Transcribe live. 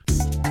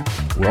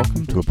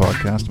Welcome to a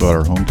podcast about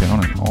our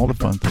hometown and all the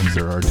fun things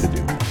there are to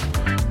do.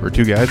 We're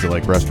two guys that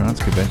like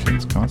restaurants,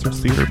 conventions, concerts,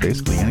 theater,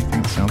 basically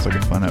anything that sounds like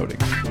a fun outing.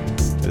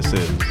 This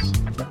is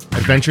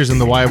Adventures in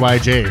the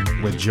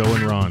YYJ with Joe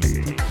and Ron.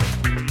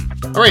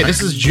 All right,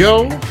 this is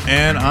Joe.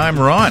 And I'm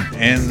Ron.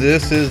 And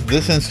this is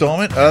this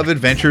installment of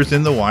Adventures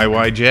in the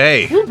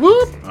YYJ. Whoop,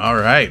 whoop. All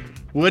right.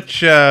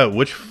 Which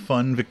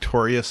fun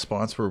Victoria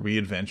spots were we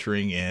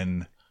adventuring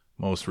in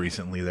most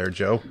recently there,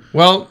 Joe?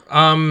 Well,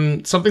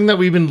 something that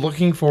we've been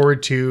looking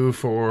forward to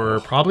for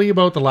probably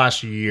about the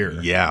last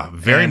year. Yeah,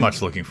 very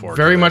much looking forward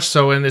to Very this. much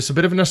so, and there's a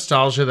bit of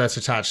nostalgia that's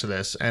attached to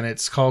this, and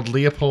it's called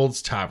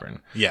Leopold's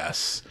Tavern.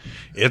 Yes.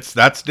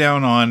 That's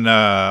down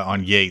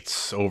on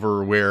Yates,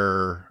 over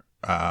where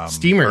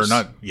Steamers. or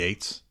not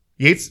Yates.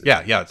 Yates?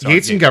 Yeah, it's on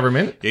Yates and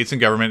Government. Yates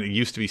and Government. It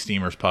used to be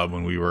Steamers Pub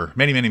when we were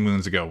many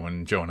moons ago,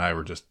 when Joe and I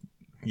were just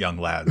young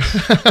lads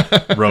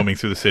roaming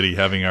through the city,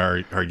 having our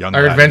young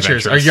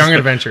Adventures. Our young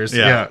adventures.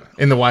 Yeah.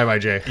 In the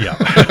YYJ.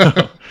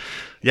 Yeah.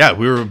 Yeah,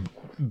 we were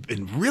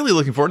really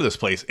looking forward to this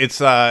place.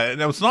 It's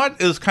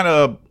not as kind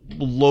of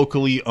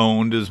locally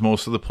owned as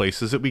most of the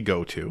places that we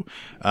go to.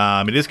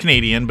 It is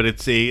Canadian, but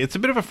it's a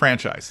bit of a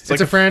franchise. It's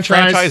like a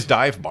franchise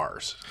dive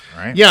bars,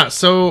 right? Yeah,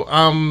 so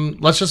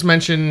let's just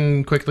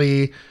mention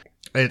quickly,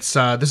 it's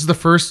this is the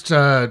first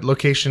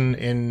location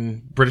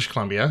in British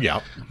Columbia.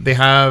 Yeah. They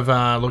have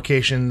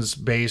locations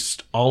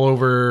based all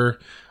over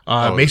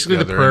basically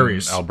the they're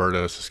prairies. in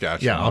Alberta,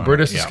 Saskatchewan. Yeah,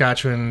 Alberta, Yeah.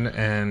 Saskatchewan,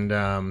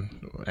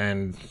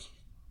 and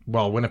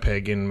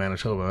Winnipeg in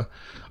Manitoba.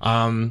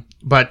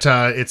 But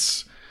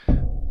it's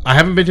I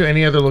haven't been to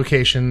any other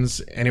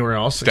locations anywhere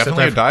else.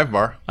 Definitely a dive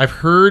bar. I've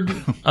heard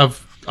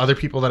of other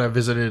people that have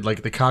visited,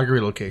 like the Calgary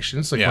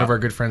locations. Like one of our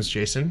good friends,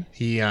 Jason.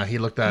 He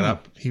looked that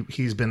up.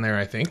 He's been there,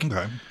 I think.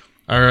 Okay.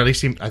 Or at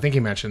least I think he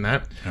mentioned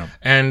that. Yeah.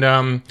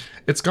 And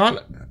it's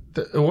got...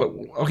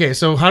 Okay,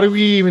 so how do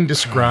we even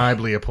describe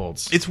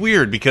Leopold's? It's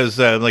weird because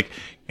like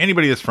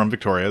anybody that's from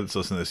Victoria that's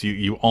listening to this,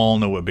 you all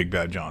know what Big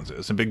Bad John's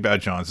is. And Big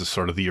Bad John's is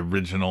sort of the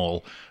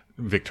original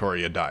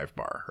Victoria dive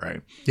bar,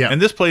 right? Yeah.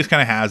 And this place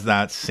kind of has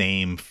that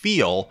same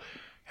feel.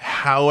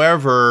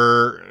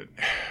 However...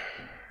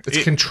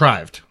 It's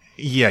contrived.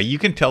 Yeah, you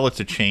can tell it's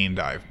a chain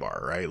dive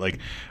bar, right? Like,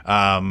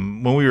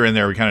 when we were in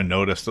there, we kind of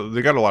noticed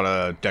they got a lot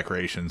of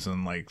decorations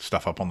and like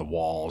stuff up on the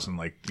walls and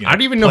like. I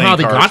don't even know how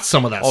they got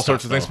some of that all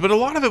stuff, sorts of things, but a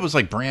lot of it was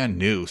like brand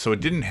new, so it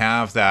didn't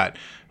have that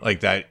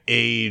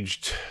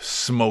aged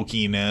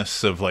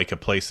smokiness of like a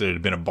place that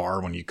had been a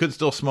bar when you could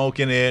still smoke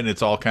in it. And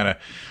it's all kind of,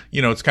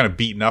 it's kind of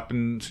beaten up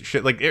and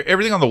shit. Like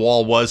everything on the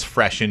wall was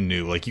fresh and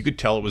new. Like you could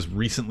tell it was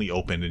recently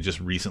opened and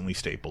just recently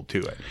stapled to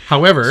it.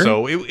 However,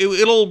 so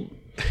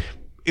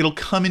it'll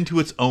come into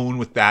its own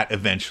with that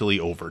eventually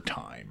over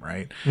time,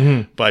 right?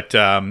 Mm-hmm. But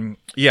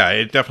yeah,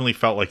 it definitely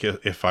felt like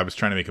if I was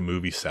trying to make a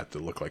movie set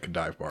that looked like a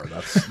dive bar,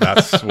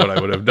 that's what I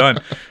would have done.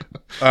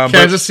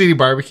 Kansas City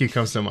Barbecue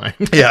comes to mind.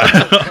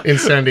 Yeah, in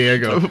San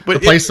Diego, but the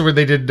place where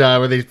they did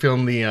where they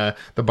filmed the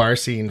bar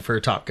scene for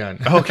Top Gun.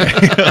 Okay,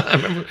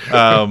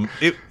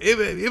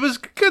 it was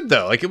good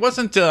though. Like it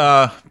wasn't.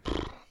 I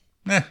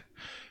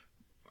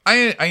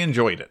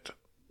enjoyed it.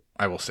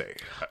 I will say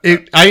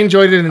I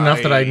enjoyed it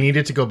enough that I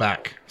needed to go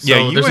back. So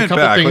yeah, you there's went a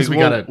couple back. things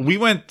We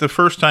went the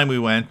first time we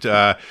went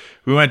down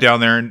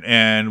there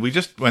and we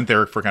just went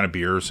there for kind of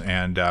beers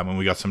and when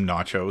we got some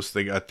nachos,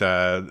 they got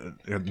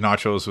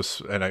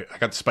nachos and I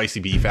got the spicy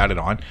beef added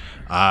on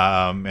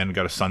and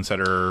got a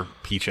Sunsetter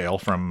peach ale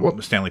from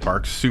Stanley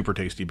Park, super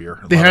tasty beer.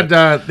 They had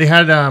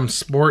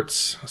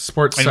sports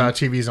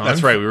TVs on.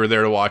 That's right. We were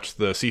there to watch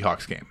the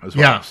Seahawks game as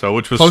well. Yeah, so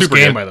which was close super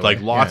game, good. by the like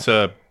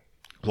way.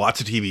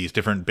 Lots of TVs,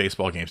 different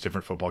baseball games,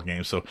 different football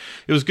games. So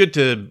it was good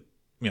to,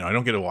 I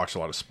don't get to watch a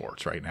lot of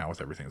sports right now with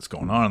everything that's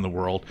going on in the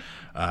world.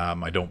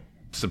 I don't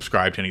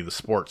subscribe to any of the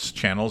sports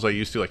channels I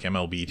used to, like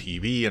MLB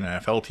TV and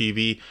NFL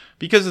TV,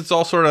 because it's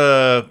all sort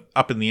of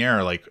up in the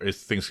air. Like,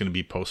 is things going to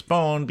be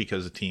postponed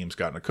because the team's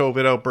gotten a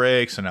COVID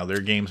outbreak, so now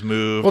their games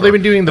move? Well, they've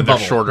been doing the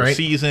bubble, shorter right?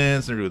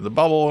 seasons. They're doing the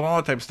bubble and all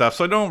that type of stuff.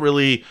 So I don't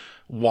really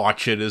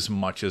watch it as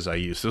much as I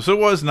used to. So it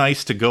was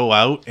nice to go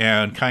out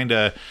and kind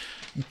of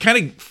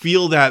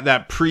feel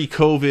that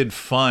pre-COVID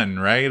fun,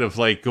 right? Of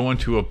like going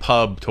to a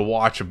pub to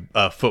watch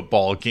a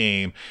football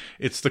game.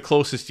 It's the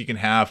closest you can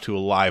have to a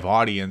live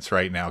audience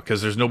right now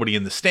because there's nobody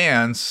in the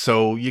stands.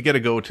 So you got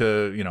to go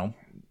to,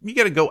 you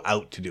got to go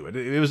out to do it.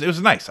 It was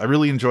nice. I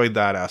really enjoyed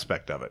that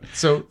aspect of it.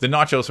 So the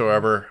nachos,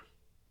 however,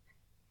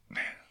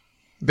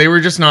 they were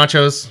just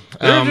nachos.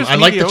 I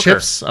like the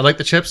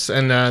mediocre. chips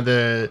and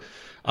the.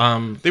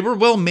 They were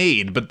well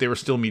made, but they were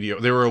still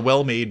mediocre. They were a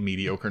well-made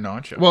mediocre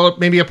nacho. Well,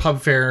 maybe a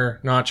pub fare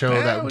nacho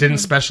that didn't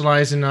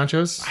specialize in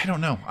nachos. I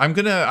don't know.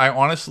 I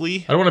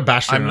honestly, I don't want to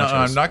bash their nachos.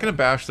 I'm not going to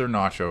bash their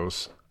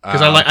nachos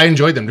because I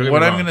enjoyed them.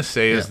 What I'm going to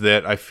say is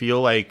that I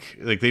feel like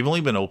they've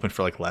only been open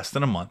for like less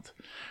than a month.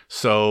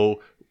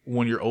 So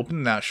when you're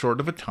open that short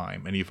of a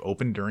time and you've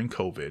opened during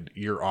COVID,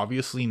 you're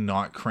obviously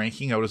not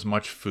cranking out as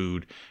much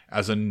food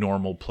as a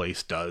normal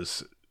place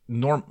does.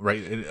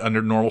 Right,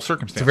 under normal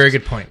circumstances. It's a very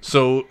good point.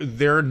 So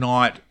they're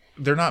not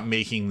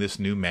making this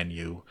new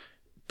menu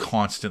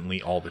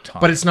constantly all the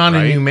time. But it's not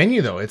right? a new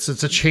menu though. It's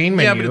a chain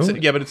menu.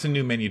 But it's a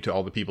new menu to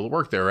all the people that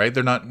work there, right?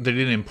 They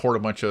didn't import a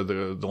bunch of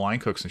the line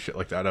cooks and shit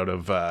like that out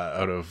of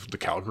the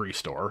Calgary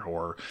store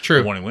or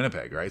the one in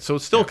Winnipeg, right? So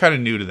it's still kind of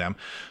new to them.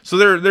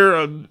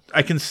 So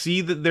I can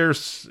see that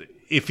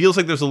it feels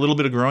like there's a little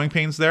bit of growing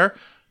pains there.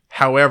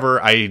 However,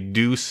 I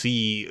do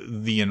see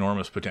the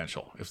enormous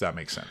potential, if that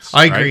makes sense.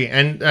 I agree,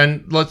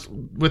 and let's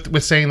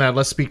with saying that,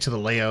 let's speak to the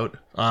layout.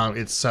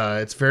 It's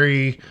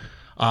very,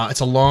 it's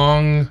a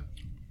long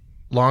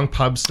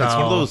pub style. It's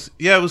one of those.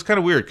 Yeah, it was kind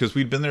of weird because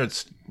we'd been there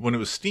when it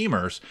was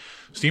Steamers.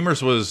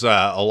 Steamers was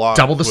a lot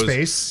double the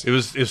space. It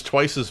was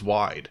twice as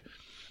wide.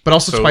 But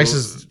also twice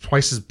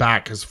as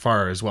back as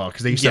far as well,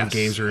 because they used to have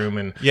games room,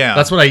 and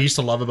that's what I used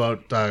to love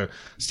about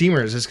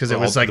Steamers, is because it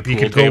was like you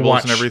could go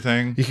watch and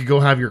everything. You could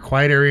go have your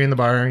quiet area in the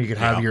bar, you could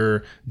have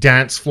your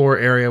dance floor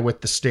area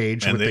with the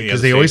stage,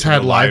 because they always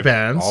had live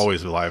bands,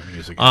 always live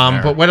music.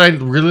 But what I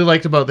really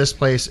liked about this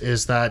place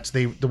is that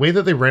the way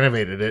that they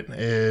renovated it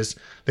is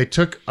they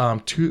took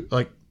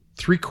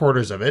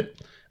 3/4 of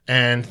it.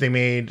 And they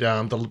made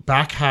the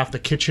back half the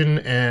kitchen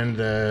and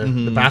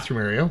the bathroom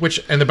area,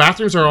 and the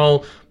bathrooms are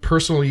all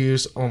personal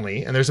use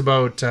only. And there's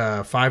about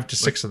 5 to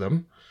 6 of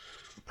them.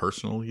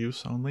 Personal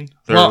use only?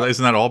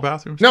 Isn't that all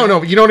bathrooms?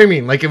 No, you know what I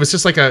mean. Like it was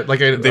just like a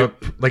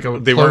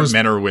They weren't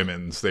men or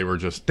women's. They were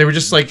just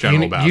like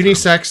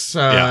unisex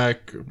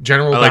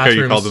general. I like bathrooms.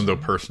 how you called them the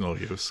personal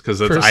use,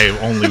 because I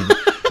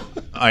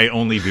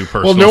only do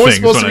personal. Well, no one's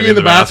things supposed to be in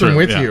the bathroom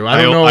with you.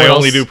 I don't know. I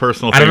only do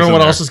personal. I don't things know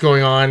what else is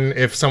going on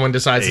if someone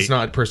decides it's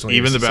not personal.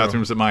 Even use, the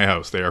bathrooms at my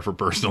house, they are for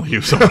personal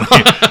use only.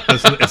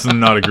 It's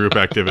not a group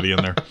activity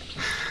in there.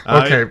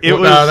 Okay,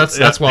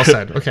 that's well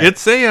said. Okay,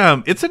 it's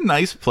a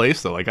nice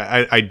place though. Like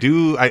I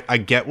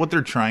get what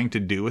they're trying to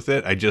do with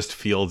it. I just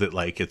feel that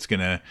like it's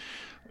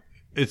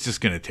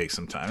just going to take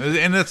some time.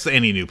 And that's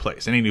any new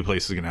place. Any new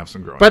place is going to have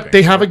some growing pains. But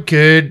they have a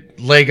good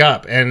leg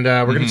up. And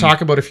we're going to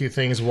talk about a few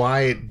things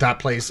why that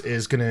place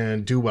is going to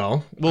do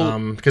well.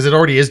 Because it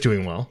already is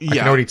doing well. I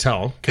can already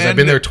tell. Because I've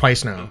been there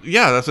twice now.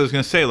 Yeah, that's what I was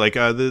going to say. Like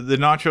the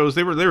nachos,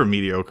 they were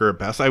mediocre at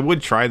best. I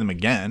would try them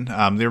again.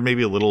 They were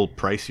maybe a little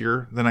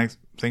pricier than I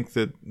think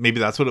that maybe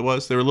that's what it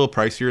was. They were a little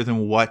pricier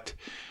than what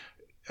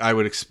I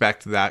would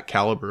expect that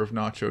caliber of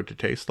nacho to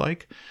taste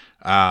like.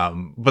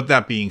 But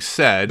that being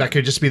said, that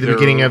could just be the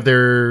beginning of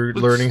their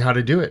learning how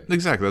to do it.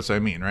 Exactly. That's what I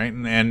mean. Right.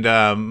 And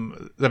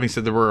that being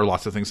said, there were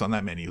lots of things on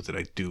that menu that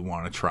I do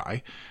want to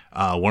try.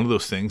 One of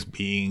those things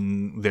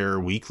being their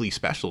weekly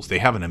specials. They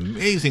have an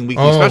amazing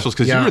weekly specials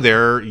because you were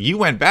there. You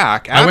went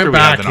back after we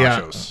had the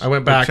nachos. I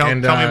went back. Tell me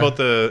about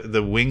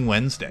the Wing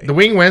Wednesday. The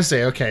Wing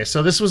Wednesday. Okay.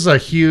 So this was a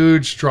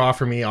huge draw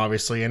for me,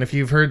 obviously. And if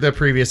you've heard the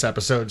previous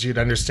episodes, you'd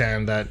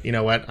understand that, you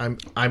know what,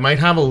 I might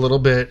have a little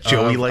bit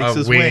Joey likes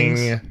his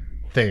wings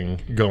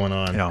thing going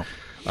on.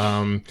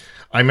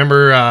 I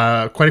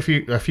remember quite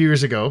a few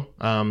years ago,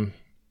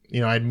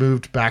 I'd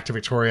moved back to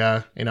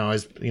Victoria.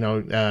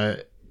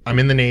 I'm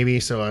in the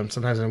Navy, so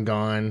sometimes I'm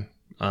gone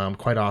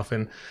quite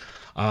often.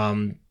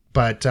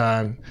 But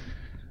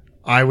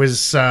I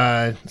was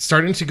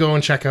starting to go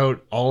and check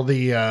out all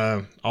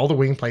the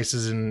wing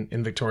places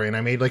in Victoria, and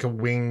I made like a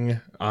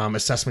wing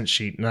assessment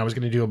sheet, and I was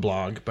going to do a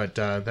blog, but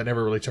that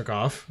never really took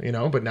off,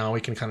 But now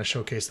we can kind of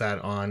showcase that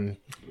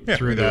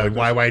through the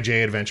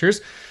YYJ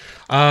adventures.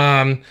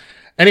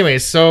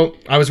 Anyways, so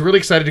I was really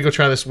excited to go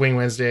try this Wing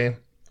Wednesday,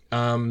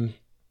 and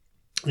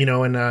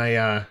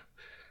I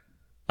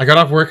got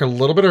off work a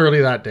little bit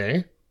early that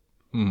day.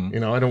 I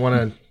don't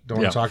want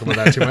to talk about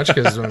that too much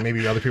because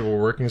maybe other people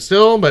were working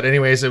still. But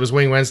anyways, it was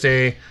Wing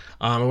Wednesday.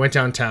 I went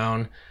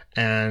downtown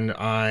and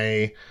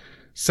I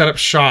set up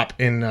shop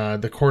in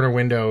the corner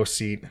window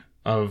seat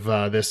of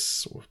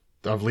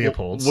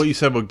Leopold's. What you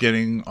said about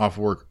getting off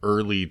work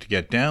early to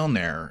get down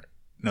there.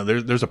 No,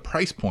 there's a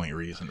price point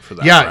reason for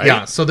that. Yeah, right?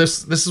 yeah. So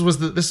this was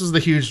the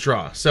huge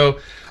draw. So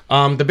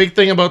the big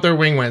thing about their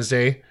Wing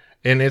Wednesday,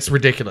 and it's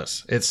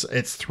ridiculous. It's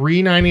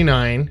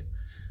 $3.99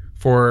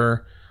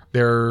 for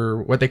their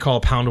what they call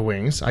a pound of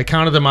wings. I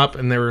counted them up,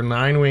 and there were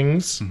 9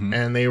 wings,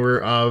 and they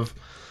were of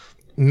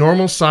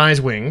normal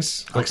size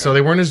wings. Like so, they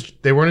weren't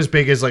as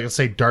big as like let's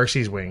say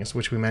Darcy's wings,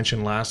 which we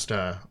mentioned last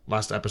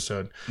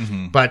episode.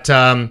 But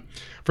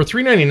for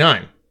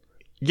 $3.99.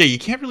 Yeah, you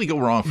can't really go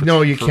wrong.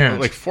 You can't.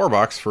 Like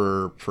 $4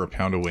 for a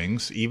pound of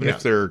wings, even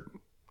if they're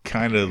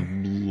kind of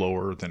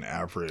lower than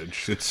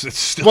average. It's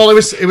still it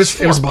was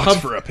 $4 pub,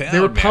 for a pound. They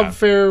were pub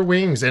fare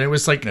wings, and it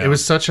was like it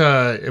was such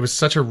a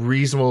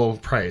reasonable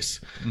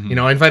price.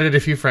 I invited a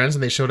few friends,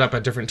 and they showed up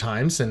at different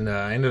times, and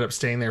I ended up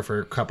staying there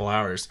for a couple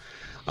hours.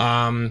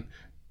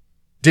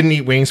 Didn't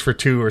eat wings for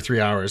 2 or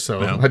 3 hours,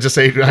 so I just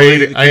say I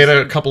ate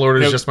a couple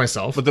orders just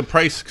myself. But the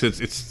price,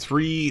 because it's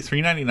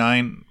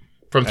 $3.99.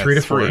 From 3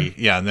 to 4.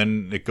 Yeah, and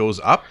then it goes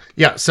up?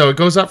 Yeah, so it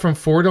goes up from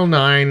 4 till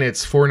 9,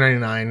 it's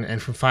 $4.99, and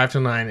from 5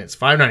 till 9, it's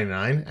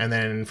 $5.99, and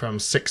then from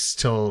 6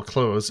 till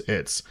close,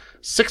 it's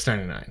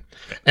 $6.99.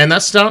 And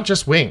that's not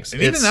just wings.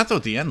 And even that, though,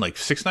 at the end, like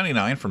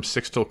 $6.99 from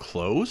 6 till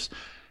close,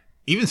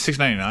 even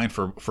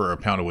 $6.99 for a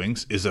pound of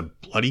wings is a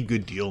bloody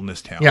good deal in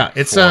this town. Yeah,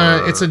 it's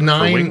a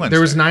 9.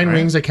 There was 9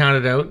 wings I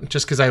counted out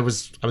just because I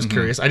was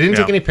curious. I didn't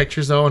take any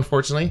pictures though,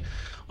 unfortunately.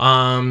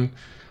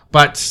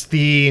 But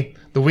the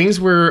wings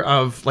were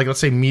of, like, let's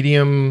say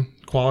medium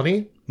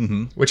quality,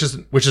 which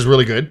is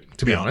really good,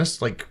 to be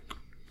honest. Like,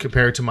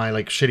 compared to my,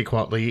 like, shitty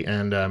quality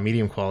and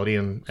medium quality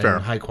and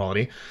high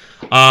quality.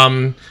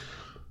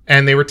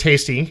 And they were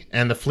tasty,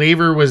 and the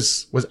flavor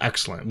was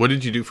excellent. What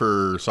did you do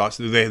for sauce?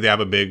 Do they have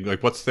a big,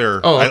 like, what's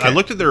their... Oh, okay. I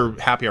looked at their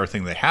happy hour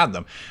thing. They had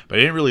them, but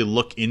I didn't really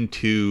look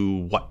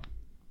into what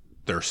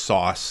their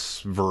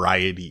sauce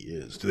variety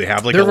is. Do they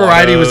have, like, their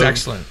variety was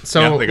excellent.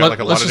 So they got, like,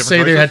 let's just say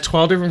choices? They had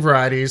 12 different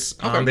varieties.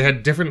 Okay. They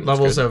had different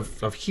levels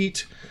of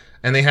heat,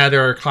 and they had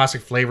their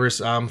classic flavors.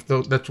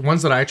 The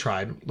ones that I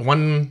tried,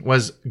 one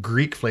was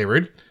Greek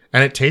flavored,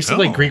 and it tasted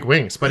like Greek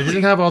wings, but it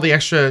didn't have all the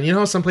extra... You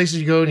know, some places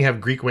you go and you have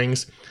Greek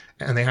wings,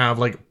 and they have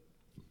like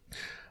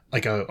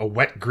a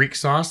wet Greek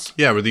sauce.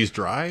 Yeah, were these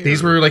dry?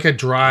 These were like a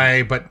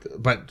dry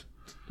but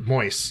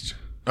moist.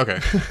 Okay,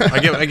 I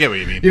get what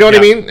you mean. You know what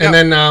I mean? Yeah.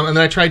 And then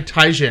I tried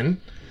Taijin.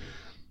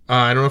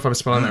 I don't know if I'm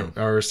spelling that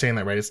or saying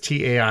that right. It's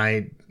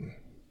Taig.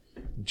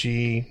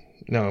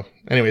 No.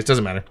 Anyways, it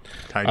doesn't matter.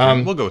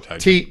 Taijin. We'll go with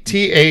Taijin.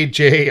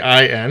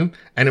 Tajin,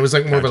 and it was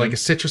like more of like a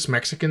citrus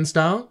Mexican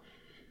style.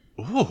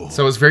 Ooh.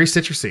 So it was very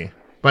citrusy.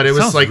 But it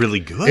was like really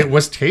good. It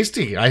was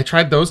tasty. I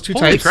tried those two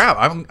types. Holy crap!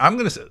 I'm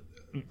gonna say,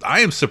 I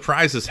am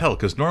surprised as hell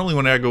because normally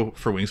when I go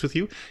for wings with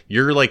you,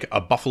 you're like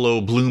a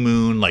Buffalo Blue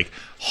Moon, like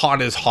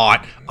hot as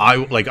hot. I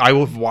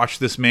will watch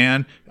this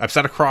man. I've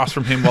sat across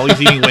from him while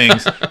he's eating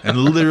wings and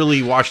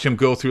literally watched him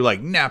go through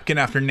like napkin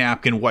after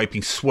napkin,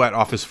 wiping sweat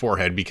off his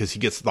forehead because he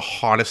gets the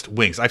hottest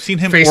wings. I've seen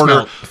him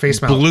order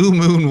Blue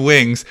Moon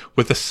wings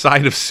with a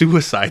side of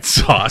suicide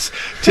sauce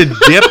to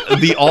dip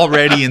the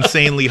already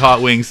insanely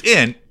hot wings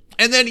in.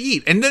 And then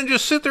eat, and then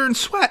just sit there and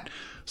sweat.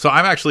 So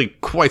I'm actually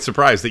quite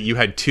surprised that you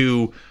had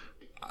 2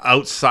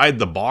 outside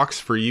the box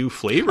for you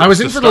flavors. I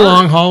was in for the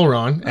long haul,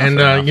 Ron, and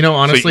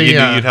honestly, so you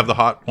knew you'd have the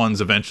hot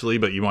ones eventually,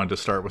 but you wanted to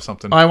start with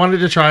something. I wanted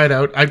to try it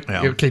out.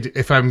 Okay,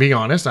 if I'm being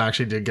honest, I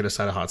actually did get a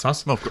side of hot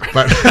sauce. Of course,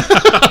 but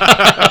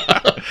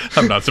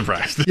I'm not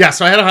surprised. Yeah,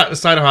 so I had a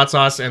side of hot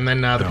sauce, and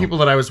then the people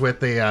that I was with,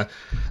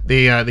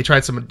 they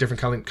tried some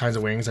different kinds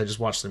of wings. I just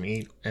watched them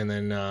eat, and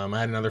then I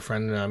had another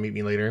friend meet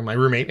me later, my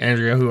roommate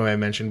Andrea, who I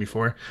mentioned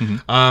before,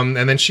 and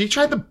then she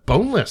tried the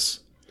boneless,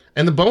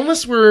 and the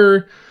boneless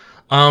were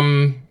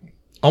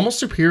almost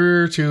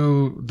superior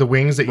to the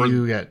wings that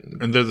you get.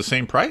 And they're the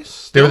same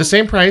price? They were the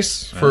same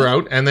price for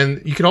out, and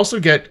then you could also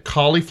get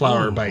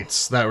cauliflower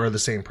bites that were the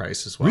same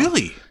price as well.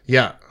 Really?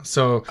 Yeah.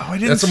 So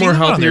that's a more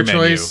healthier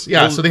choice.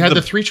 Yeah, well, so they had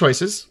the 3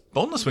 choices.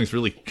 Boneless wings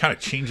really kind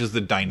of changes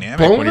the dynamic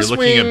when you're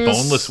looking at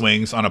boneless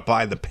wings on a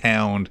by the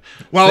pound.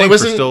 Well, it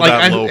wasn't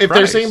like if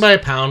they're saying by a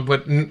pound,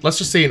 but let's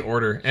just say an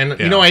order. And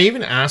you know, I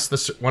even asked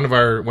one of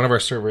our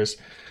servers,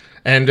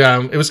 and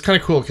it was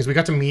kind of cool because we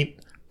got to meet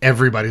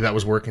everybody that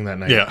was working that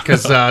night. Yeah,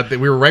 because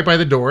we were right by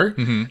the door,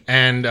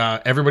 and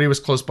everybody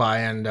was close by.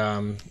 And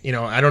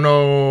I don't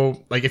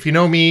know, like if you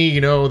know me, you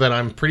know that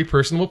I'm a pretty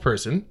personable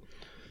person.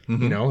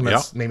 You know, and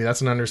maybe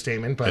that's an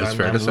understatement, but I'm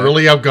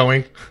really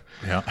outgoing.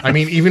 Yeah. I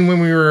mean, even when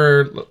we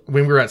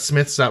were at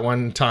Smith's at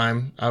one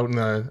time out in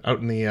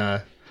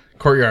the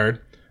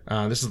courtyard.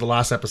 This is the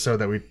last episode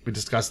that we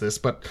discussed this,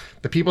 but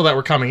the people that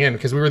were coming in,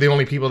 because we were the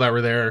only people that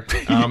were there,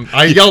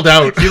 I yelled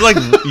out.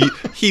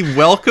 He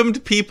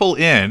welcomed people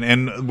in,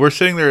 and we're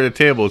sitting there at a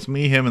table. It's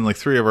me, him, and like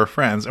 3 of our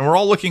friends, and we're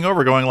all looking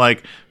over, going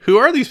like, "Who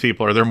are these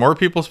people? Are there more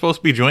people supposed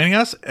to be joining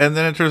us?" And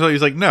then it turns out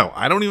he's like, "No,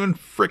 I don't even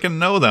freaking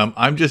know them.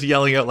 I'm just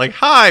yelling out like,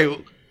 'Hi,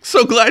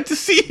 so glad to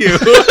see you.'"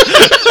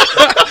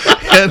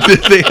 And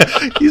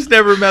he's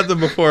never met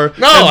them before.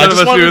 No, I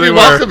just wanted to be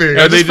welcoming.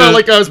 I just felt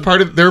like I was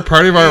they were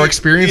part of our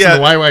experience in the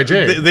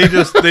YYJ.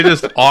 They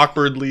just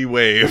awkwardly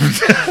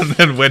waved and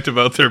then went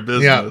about their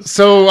business. Yeah.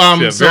 So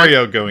very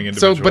outgoing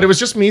individual. So, but it was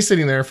just me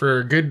sitting there for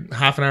a good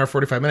half an hour,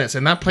 45 minutes,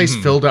 and that place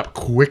filled up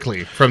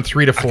quickly from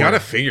 3 to 4. I gotta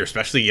figure,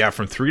 especially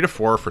from 3 to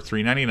 4 for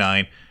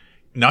 $3.99.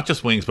 Not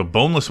just wings, but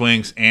boneless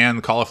wings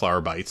and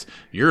cauliflower bites.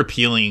 You're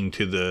appealing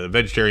to the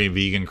vegetarian,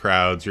 vegan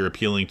crowds. You're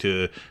appealing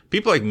to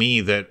people like me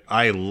that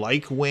I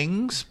like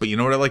wings, but you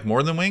know what I like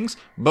more than wings?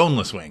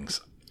 Boneless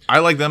wings. I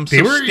like them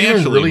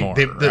substantially more.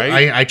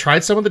 Right? I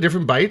tried some of the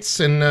different bites,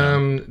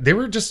 and they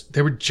were just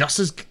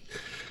as.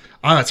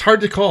 It's hard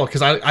to call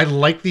because I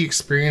like the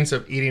experience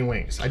of eating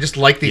wings. I just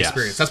like the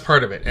experience. That's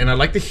part of it, and I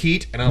like the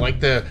heat, and I like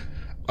the.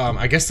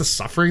 I guess the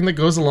suffering that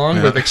goes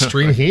along with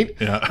extreme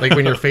heat, like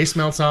when your face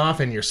melts off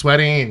and you're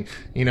sweating,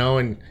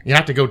 and you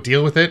have to go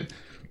deal with it.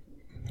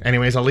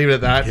 Anyways, I'll leave it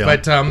at that. Yeah.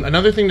 But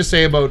another thing to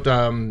say about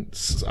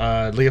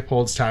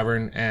Leopold's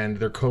Tavern and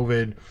their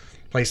COVID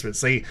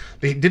placements,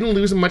 they didn't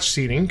lose much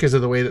seating because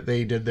of the way that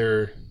they did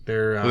their.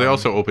 Well, they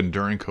also opened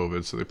during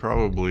COVID, so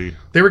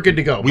they were good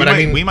to go.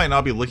 We might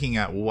not be looking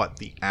at what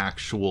the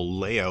actual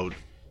layout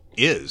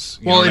is.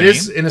 Well, it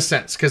is in a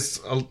sense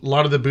because a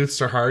lot of the booths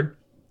are hard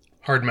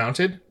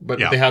mounted, but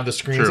they have the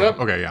screens up.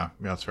 Okay, yeah,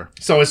 that's fair.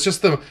 So it's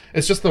just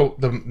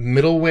the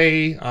middle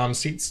way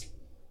seats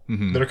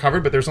that are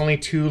covered, but there's only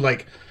 2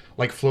 like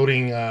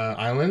floating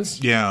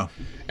islands. Yeah.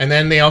 And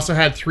then they also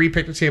had 3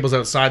 picnic tables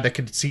outside that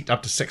could seat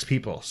up to 6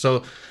 people.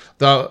 So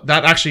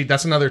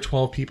that's another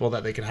 12 people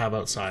that they could have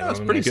outside. That's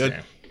pretty good. Day.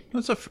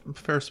 That's a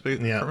fair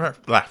space. Yeah.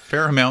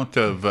 Fair amount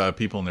of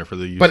people in there for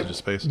the usage of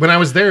space. When I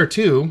was there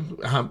too,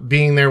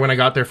 being there when I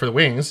got there for the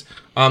wings,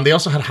 they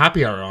also had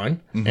happy hour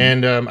on,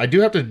 and I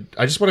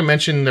just want to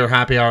mention their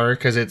happy hour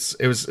because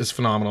it's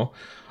phenomenal.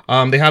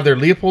 They have their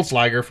Leopold's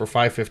Lager for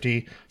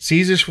 $5.50,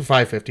 Caesars for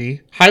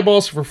 $5.50,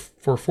 highballs for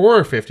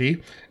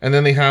 $4.50, and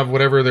then they have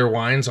whatever their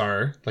wines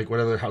are, like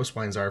whatever their house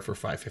wines are, for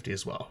 $5.50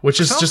 as well. Which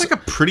sounds just like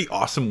a pretty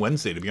awesome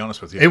Wednesday, to be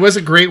honest with you. It was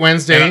a great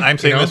Wednesday. And I'm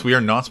saying this, we are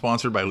not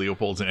sponsored by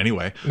Leopold's in any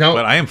way. No,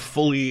 but I am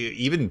fully,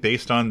 even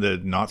based on the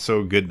not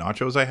so good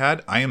nachos I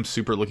had, I am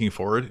super looking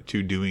forward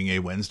to doing a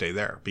Wednesday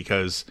there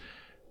because,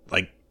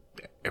 like,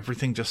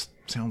 everything just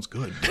sounds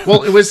good.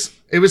 Well, it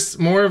was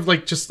more of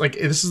like just like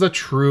this is a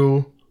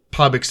true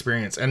pub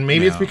experience, and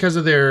maybe it's because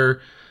of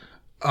their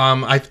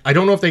I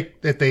don't know if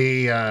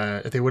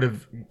they would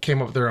have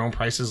came up with their own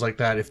prices like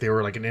that if they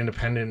were like an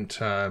independent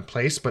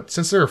place, but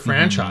since they're a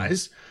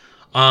franchise,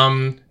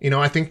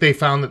 I think they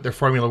found that their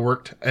formula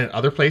worked at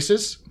other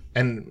places,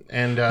 and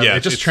it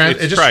just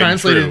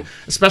translated,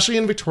 especially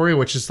in Victoria,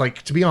 which is,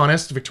 like, to be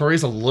honest, Victoria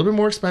is a little bit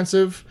more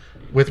expensive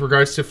with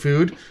regards to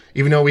food,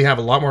 even though we have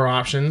a lot more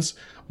options.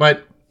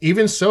 But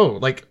even so,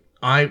 like,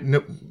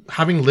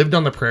 having lived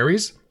on the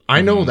prairies,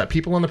 I know that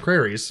people on the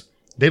prairies,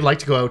 they like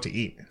to go out to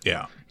eat.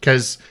 Yeah.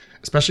 Because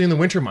especially in the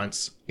winter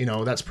months,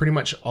 that's pretty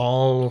much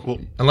all,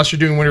 unless you're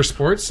doing winter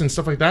sports and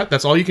stuff like that,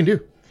 that's all you can do.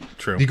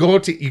 True. You go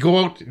out,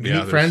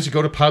 meet friends, you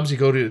go to pubs, you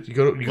go it's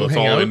hang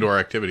all out. indoor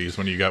activities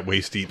when you got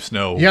waist deep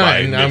snow. Yeah,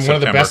 and one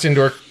of the best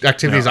indoor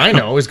activities I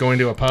know is going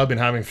to a pub and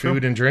having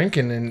food and drink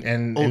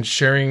and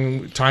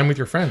sharing time with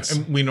your friends.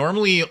 And we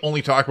normally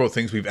only talk about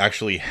things we've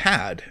actually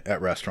had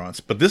at restaurants,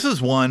 but this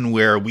is one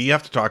where we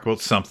have to talk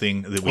about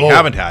something that we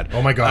haven't had.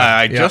 Oh my God.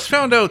 I just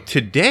found out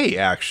today,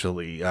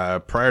 actually,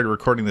 prior to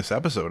recording this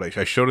episode.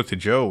 I showed it to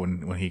Joe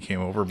when he came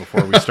over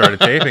before we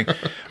started taping.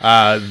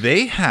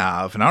 They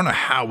have, and I don't know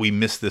how we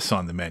missed this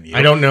on the menu.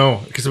 I don't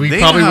know, because we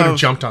probably would have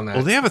jumped on that.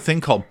 Well, they have a thing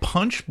called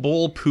Punch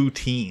Bowl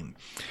Poutine.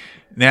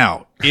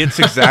 Now, it's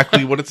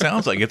exactly what it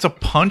sounds like. It's a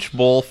punch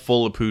bowl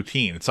full of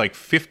poutine. It's like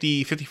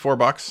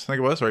 $54, I think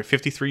it was, right?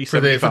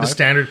 $53.75 for the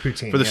standard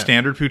poutine. For the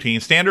standard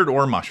poutine, standard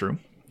or mushroom.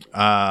 Which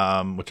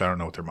I don't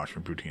know what their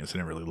mushroom poutine is. I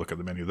didn't really look at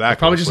the menu. That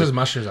probably just has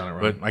mushrooms on it,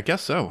 right? But I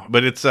guess so.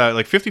 But it's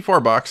like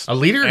 $54. A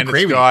liter of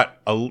gravy. It's got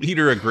a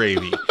liter of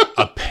gravy,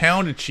 a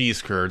pound of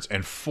cheese curds,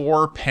 and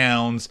 4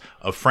 pounds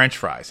of French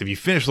fries. If you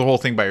finish the whole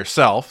thing by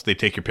yourself, they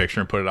take your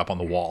picture and put it up on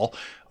the wall.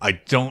 I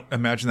don't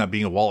imagine that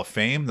being a wall of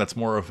fame. That's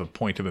more of a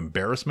point of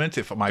embarrassment.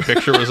 If my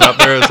picture was up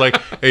there, it's like,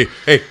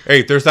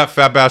 hey, there's that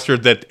fat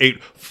bastard that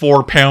ate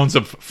 4 pounds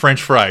of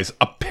French fries,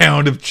 a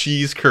pound of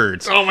cheese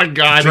curds. Oh my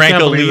God. Drank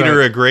a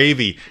liter of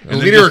gravy. A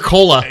liter of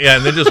cola. Yeah,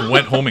 and then just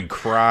went home and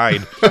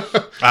cried.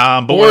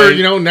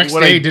 Next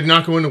day did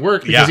not go into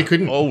work because he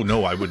couldn't. Oh,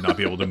 no, I would not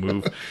be able to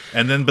move.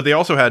 And then, but they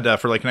also had,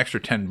 for like an extra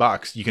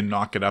 $10, you can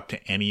knock it up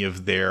to any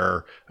of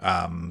their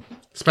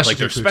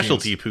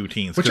specialty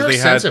poutines. Which are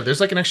expensive.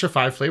 There's like an extra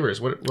 5 flavors.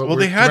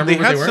 They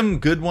had some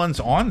good ones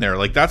on there.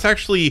 Like, that's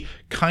actually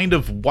kind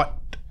of what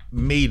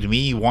made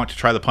me want to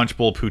try the Punch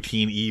Bowl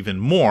Poutine even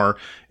more.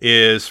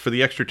 Is for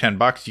the extra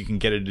 $10, you can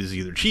get it as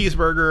either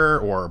cheeseburger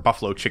or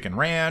buffalo chicken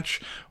ranch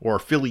or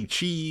Philly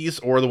cheese,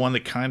 or the one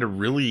that kind of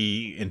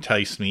really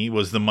enticed me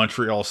was the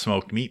Montreal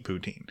smoked meat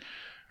poutine.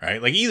 Right?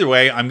 Like, either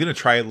way, I'm going to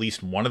try at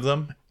least one of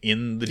them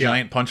in the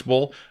giant punch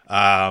bowl.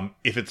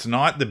 If it's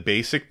not the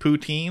basic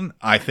poutine,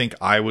 I think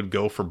I would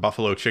go for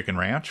buffalo chicken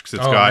ranch, because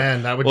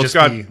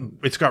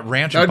it's got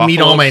ranch and buffalo sauce. That would meet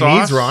all my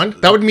needs, Ron.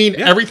 That would mean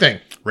everything.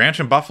 Ranch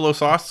and buffalo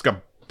sauce. It's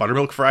got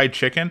buttermilk fried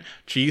chicken,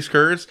 cheese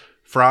curds,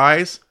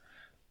 fries.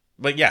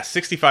 But yeah,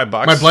 $65.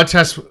 My blood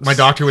test, my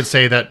doctor would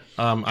say that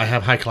I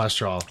have high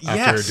cholesterol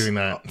after doing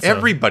that. So.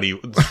 Everybody's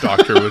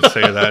doctor would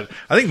say that.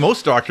 I think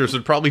most doctors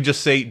would probably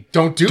just say,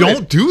 don't do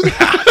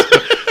that.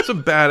 It's a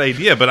bad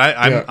idea, but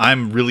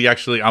I'm really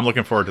I'm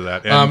looking forward to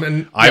that.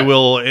 And I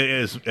will,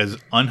 as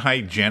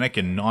unhygienic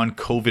and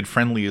non-COVID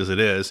friendly as it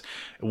is,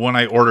 when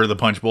I order the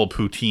Punch Bowl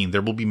Poutine,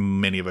 there will be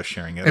many of us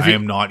sharing it. I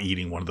am not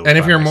eating one of those. And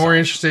if you're more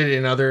interested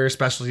in other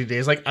specialty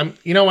days, like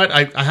you know what,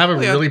 I have a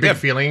really big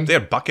feeling. They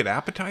had bucket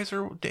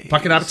appetizer days.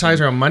 Bucket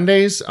appetizer on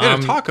Mondays. They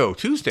had a Taco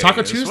Tuesday.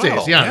 Taco Tuesdays,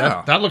 well.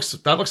 Yeah. That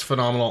looks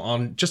phenomenal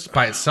on just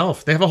by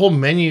itself. They have a whole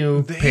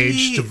menu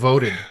page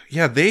devoted.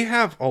 Yeah, they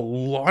have a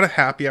lot of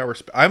happy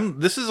hours.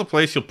 This is a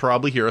place you'll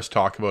probably hear us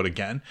talk about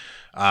again.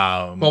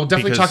 We'll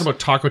definitely talk about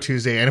Taco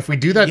Tuesday, and if we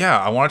do that,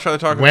 I want to try the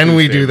Taco when Tuesday.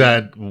 We do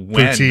that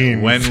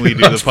poutine. When we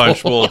do the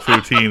Punch Bowl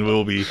Poutine,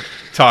 we'll be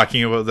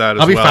talking about that as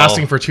well. I'll be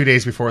fasting for 2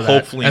 days before that,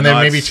 hopefully, and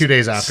then maybe 2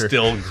 days after.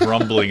 Still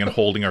grumbling and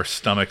holding our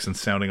stomachs and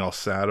sounding all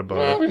sad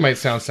about it. We might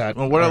sound sad.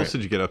 Well, what else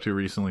did you get up to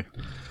recently?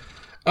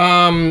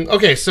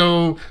 Okay,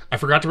 so I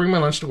forgot to bring my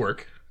lunch to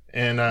work,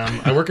 and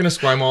I work in a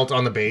Esquimalt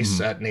on the base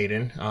at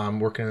Naden.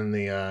 Working in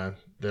the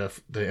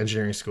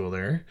engineering school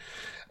there,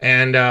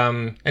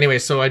 and anyway,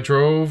 so I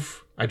drove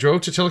I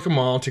drove to Chilliwack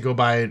Mall to go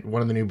buy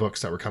one of the new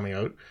books that were coming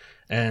out.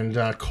 And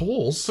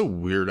Kohl's. It's a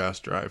weird ass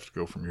drive to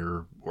go from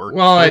your work.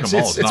 Well, it's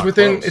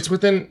within.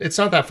 It's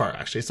not that far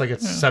actually. It's like a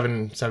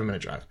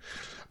 7-minute drive.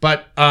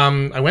 But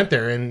I went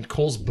there and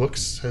Kohl's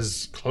Books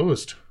has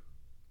closed.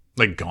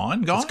 Like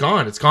gone? It's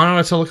gone. It's gone out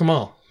of Chilliwack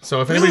Mall.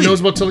 So if anybody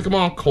knows about Chilliwack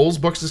Mall, Kohl's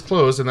Books is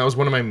closed, and that was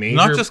one of my major.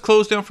 Not just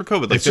closed down for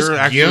COVID. Like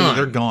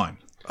they're gone.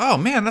 Oh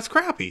man, that's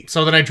crappy.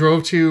 So then I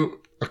drove to.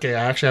 Okay,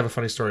 I actually have a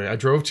funny story. I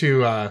drove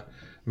to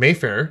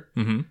Mayfair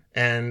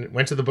and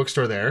went to the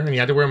bookstore there, and you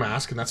had to wear a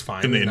mask, and that's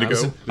fine. In the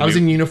Indigo? I was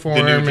in uniform.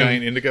 The new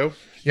giant Indigo?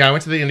 Yeah, I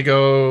went to the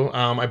Indigo.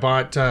 I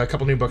bought a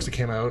couple new books that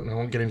came out, and I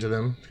won't get into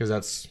them because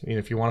that's,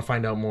 if you want to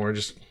find out more,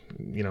 just,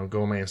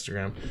 go on my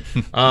Instagram.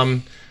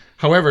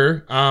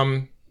 However,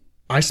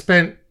 I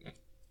spent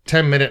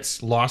 10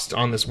 minutes lost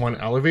on this one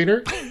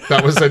elevator.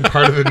 That was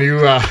part of the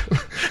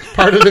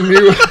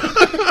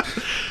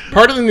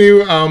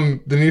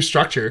new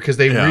structure because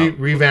they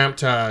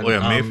revamped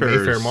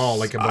Mayfair Mall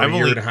like about a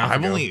year and a half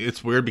ago.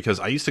 It's weird because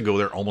I used to go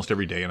there almost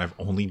every day, and I've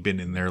only been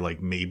in there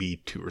like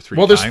maybe 2 or 3 times.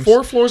 Well, there's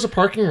 4 floors of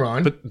parking,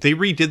 Ron. But they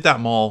redid that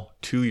mall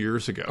 2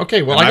 years ago.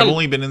 Okay, well, I've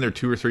only been in there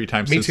 2 or 3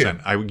 times since too.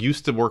 then. I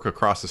used to work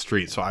across the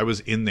street, so I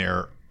was in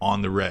there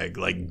on the reg,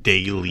 like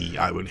daily.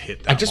 I would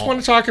hit that. I just want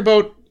to talk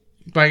about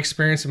my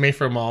experience in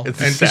Mayfair Mall,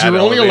 it's and sad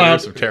you're only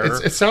allowed. Of terror.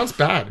 It sounds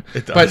bad,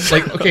 it does.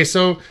 But okay,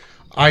 so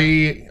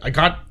I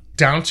got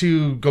down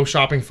to go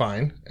shopping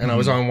fine, and I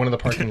was on one of the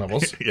parking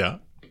levels. Yeah.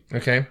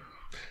 Okay.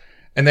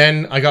 And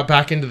then I got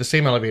back into the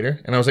same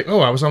elevator, and I was like, oh,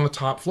 I was on the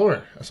top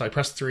floor. So I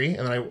pressed 3,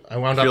 and then I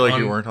wound up I feel like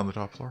you weren't on the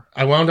top floor.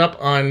 I wound up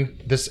on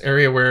this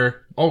area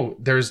where,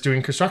 there's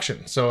doing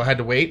construction. So I had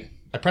to wait.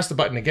 I pressed the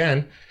button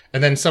again,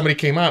 and then somebody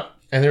came up,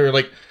 and they were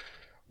like,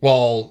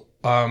 well,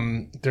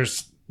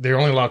 they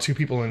only allow 2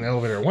 people in the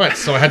elevator at once.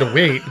 So I had to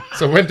wait.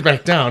 So I went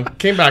back down,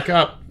 came back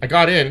up, I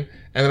got in,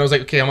 and then I was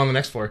like, okay, I'm on the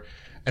next floor.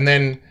 And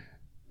then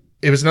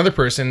it was another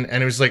person,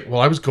 and it was like,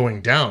 well, I was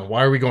going down.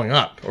 Why are we going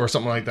up? Or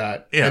something like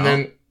that.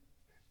 Yeah.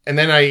 And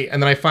then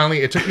I finally,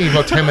 it took me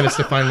about 10 minutes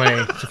to find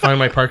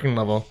my parking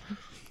level.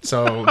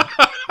 So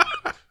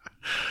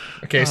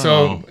okay,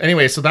 so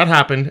anyway, so that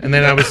happened, and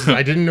then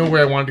I didn't know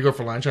where I wanted to go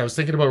for lunch. I was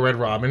thinking about Red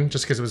Robin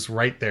just because it was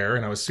right there,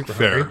 and I was super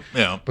hungry.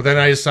 Yeah. But then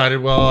I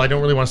decided, well, I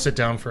don't really want to sit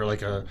down for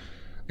like a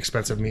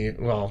expensive meal.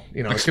 Well,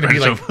 it's going to be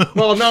like,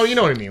 well, no, you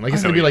know what I mean. Like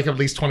it's going to be like at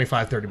least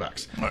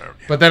 $25-$30.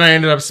 But then I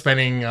ended up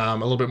spending a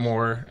little bit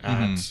more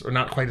at, or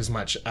not quite as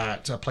much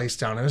at a place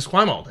down in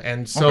Esquimalt.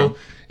 And so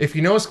if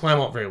you know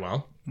Esquimalt very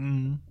well,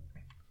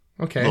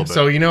 okay,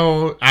 so you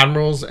know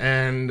Admirals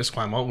and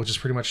Esquimalt, which is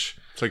pretty much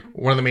like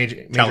one of the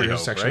major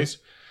sections.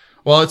 Right?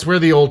 Well, it's where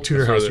the old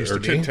Tudor House used to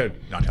be.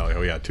 Not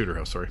Tally-Ho, yeah, Tudor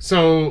House, sorry.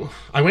 So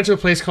I went to a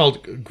place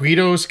called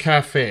Guido's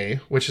Caffe,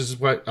 which is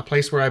a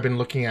place where I've been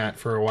looking at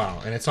for a while.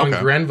 And it's on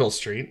Grenville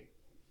Street.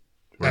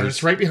 And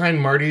it's right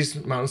behind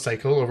Marty's Mountain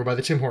Cycle over by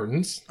the Tim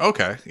Hortons.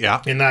 Okay,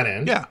 yeah. In that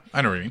end. Yeah,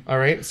 I know what you mean. All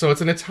right, so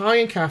it's an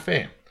Italian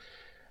cafe.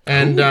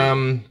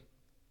 And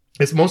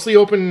it's mostly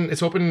open.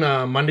 It's open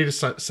Monday to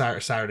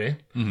Saturday.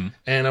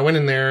 And I went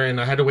in there and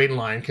I had to wait in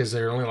line because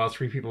they only allowed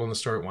 3 people in the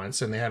store at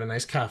once. And they had a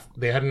nice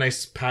They had a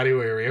nice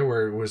patio area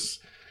where it was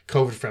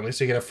COVID friendly.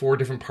 So you could have 4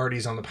 different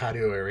parties on the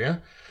patio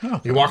area.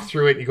 You walk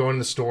through it, you go in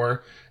the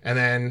store, and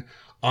then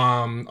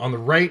on the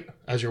right,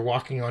 as you're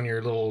walking on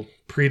your little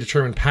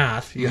predetermined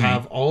path, you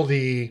have all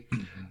the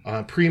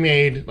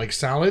pre-made like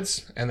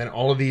salads, and then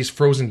all of these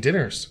frozen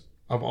dinners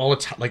of all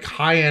like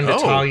high-end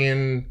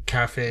Italian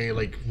cafe,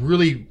 like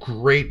really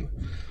great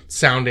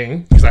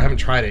sounding, because I haven't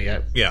tried it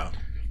yet. Yeah.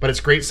 But it's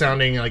great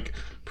sounding, like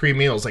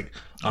pre-meals, like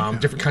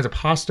different kinds of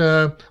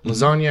pasta,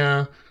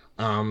 lasagna,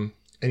 and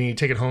you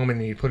take it home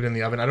and you put it in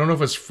the oven. I don't know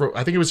if it's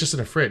I think it was just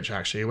in a fridge,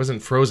 actually. It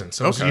wasn't frozen.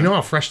 So you know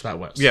how fresh that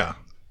was. Yeah.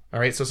 All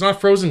right, so it's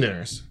not frozen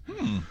dinners.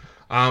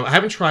 I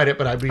haven't tried it,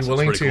 but I'd be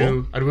willing to.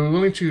 Cool. I'd be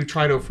willing to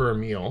try it out for a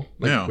meal,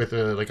 like with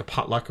a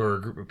potluck or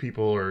a group of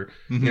people, or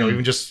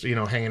even just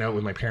hanging out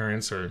with my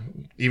parents, or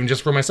even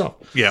just for myself.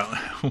 Yeah.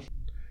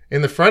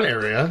 In the front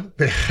area,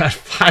 they had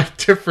 5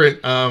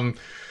 different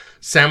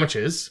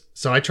sandwiches.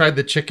 So I tried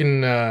the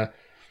chicken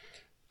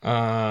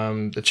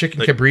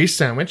cabrese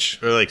sandwich.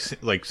 Or like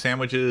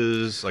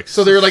sandwiches, like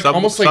so they're like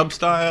almost like sub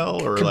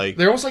style, or like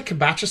they're almost like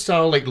hibachi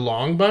style, like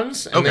long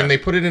buns, and then they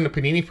put it in a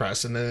panini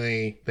press, and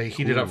then they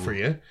heat it up for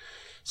you.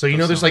 So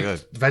there's like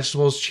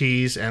vegetables,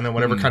 cheese, and then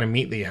whatever kind of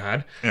meat that you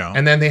had. Yeah.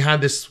 And then they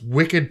had this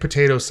wicked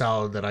potato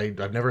salad that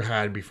I've never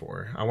had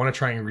before. I want to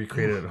try and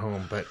recreate it at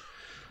home, but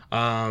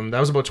that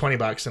was about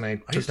 $20, and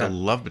I used to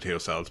love potato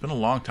salad. It's been a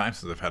long time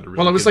since I've had a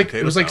really it was good like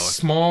it was salad. Like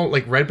small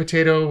like red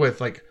potato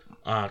with like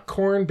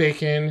corn,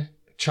 bacon,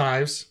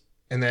 chives,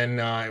 and then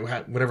it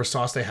had whatever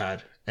sauce they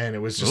had. And it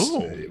was just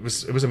it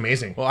was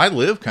amazing. Well, I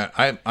live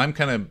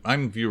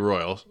I'm View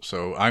Royal,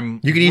 so I'm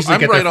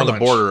get right on the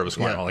border of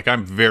Esquimalt. Yeah. Like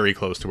I'm very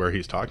close to where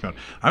he's talking about.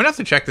 I'm gonna have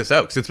to check this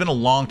out because it's been a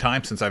long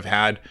time since I've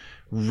had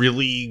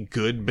really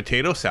good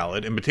potato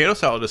salad. And potato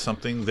salad is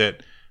something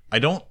that I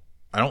don't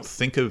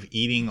think of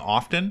eating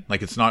often.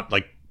 Like it's not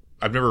like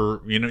I've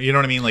never, you know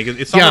what I mean? Like,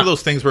 it's not one of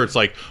those things where it's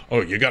like,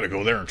 oh, you got to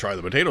go there and try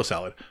the potato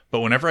salad.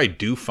 But whenever I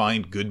do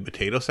find good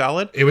potato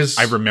salad,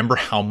 I remember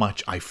how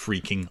much I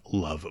freaking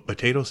love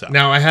potato salad.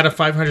 Now, I had a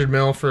 500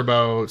 ml for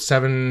about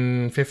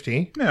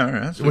 $7.50.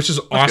 Yeah, which is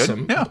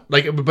awesome. Good. Yeah,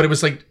 like, but it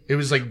was like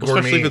gourmet.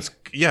 Especially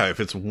if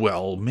it's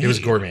well made. It was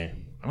gourmet.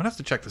 I'm gonna have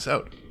to check this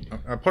out.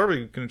 I'm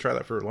probably gonna try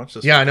that for lunch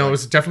this week. Yeah, no, it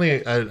was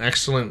definitely an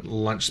excellent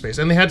lunch space,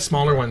 and they had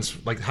smaller ones,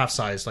 like half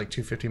size, like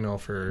 250 ml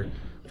for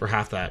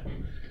half that.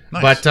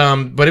 Nice.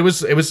 But it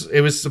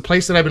was a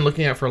place that I've been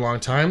looking at for a long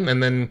time,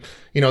 and then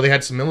they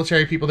had some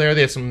military people there. They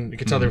had some, you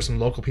could tell there were some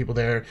local people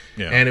there,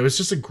 and it was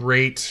just a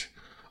great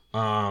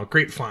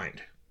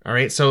find. All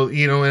right, so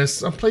and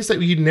it's a place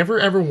that you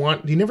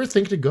never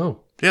think to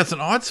go. Yeah, it's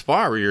an odd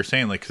spot where you're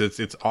saying like, cause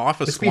it's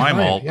off of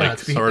Esquimalt, yeah,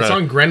 it's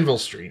on Grenville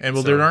Street, and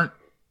there aren't.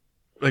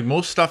 Like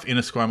most stuff in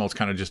Esquimalt is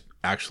kind of just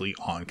actually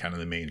on kind of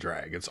the main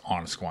drag. It's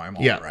on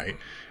Esquimalt, right?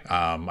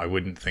 I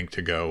wouldn't think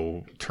to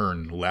go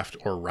turn left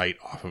or right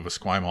off of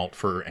Esquimalt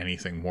for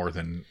anything more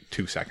than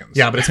 2 seconds.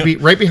 Yeah, but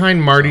it's right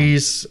behind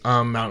Marty's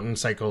Mountain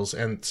Cycles,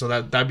 and so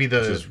that'd be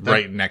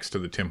right next to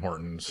the Tim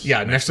Hortons.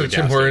 Yeah, next to the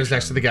Tim Hortons,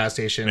 next to the gas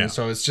station. Yeah.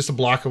 So it's just a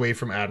block away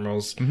from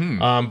Admiral's.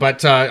 Mm-hmm.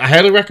 But I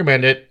highly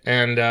recommend it,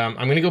 and I'm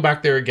going to go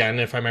back there again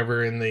if I'm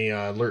ever in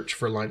the Lurch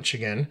for lunch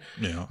again.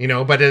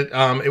 Yeah, but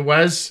it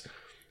was.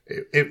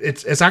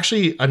 It's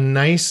actually a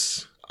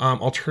nice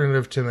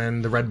alternative to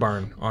then the Red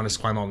Barn on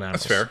Esquimalt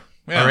Nanos. That's fair.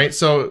 Yeah. All right,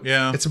 so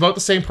it's about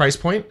the same price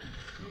point.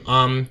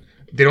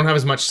 They don't have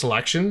as much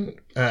selection.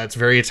 It's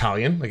very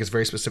Italian, like it's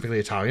very specifically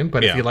Italian.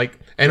 But if you like,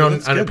 and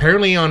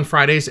apparently on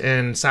Fridays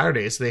and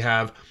Saturdays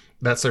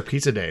that's their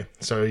pizza day.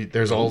 So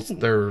there's all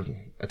their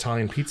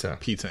Italian pizza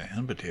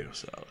and potato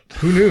salad.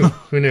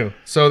 Who knew?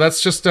 So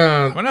that's just.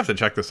 I'm gonna have to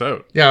check this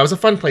out. Yeah, it was a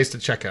fun place to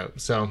check out.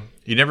 So.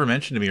 You never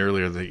mentioned to me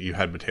earlier that you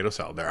had potato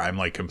salad there. I'm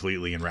like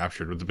completely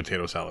enraptured with the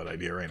potato salad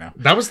idea right now.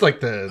 That was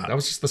that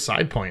was just the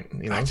side point.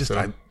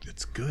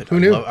 It's good. Who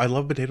knew? I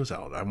love potato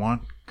salad. I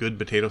want good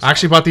potato salad. I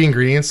actually bought the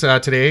ingredients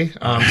today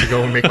to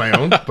go and make my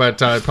own,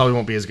 but it probably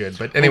won't be as good.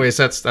 But anyways,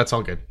 that's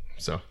all good.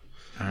 So.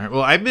 All right.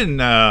 Well, I've been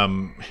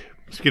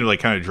just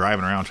kind of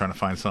driving around trying to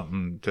find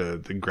something to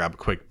grab a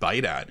quick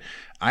bite at.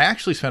 I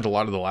actually spent a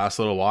lot of the last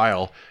little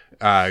while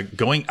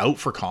going out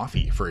for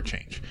coffee for a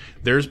change.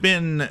 There's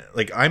been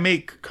I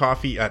make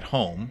coffee at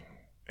home,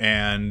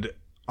 and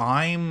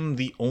I'm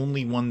the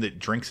only one that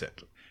drinks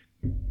it.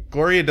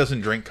 Gloria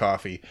doesn't drink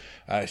coffee.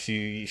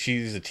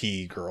 She's a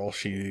tea girl.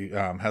 She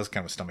has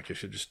kind of a stomach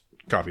issue. Just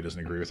coffee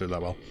doesn't agree with her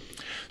that well.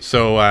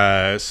 So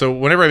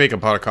whenever I make a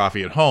pot of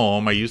coffee at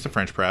home, I use the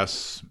French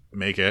press,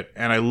 make it,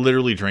 and I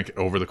literally drink it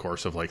over the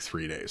course of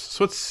 3 days.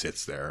 So it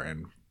sits there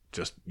and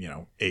just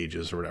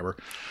ages or whatever.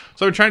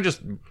 So I'm trying to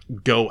just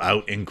go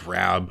out and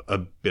grab a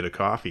bit of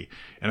coffee,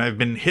 and I've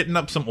been hitting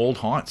up some old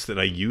haunts that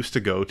I used to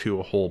go to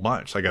a whole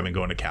bunch. I've been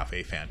going to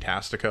Caffe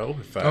Fantastico.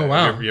 Oh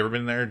wow! You ever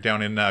been there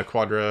down in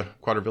Quadra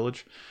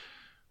Village?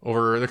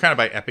 They're kind of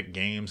by Epic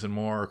Games and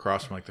more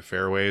across from the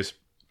fairways.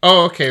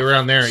 Oh, okay,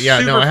 around there. Yeah,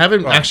 no, I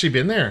haven't actually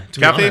been there.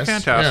 Caffe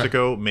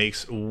Fantastico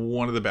makes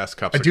one of the best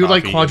cups. I do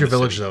like Quadra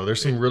Village though.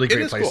 There's some really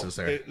great places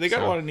there. They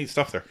got a lot of neat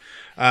stuff there.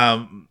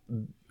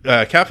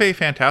 Caffe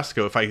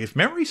Fantastico, if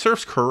memory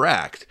serves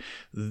correct,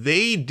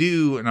 they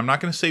do, and I'm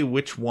not going to say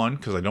which one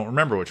because I don't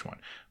remember which one,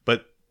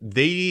 but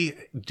they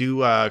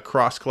do a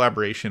cross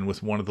collaboration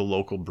with one of the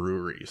local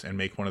breweries and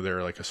make one of their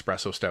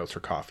espresso stouts or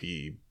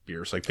coffee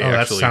beers.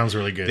 That sounds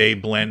really good. They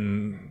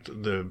blend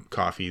the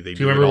coffee. They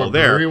do you remember what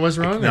brewery was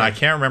wrong? No, I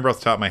can't remember off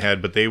the top of my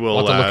head, but they will.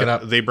 I'll have to look it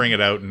up. They bring it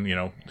out, and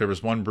there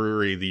was one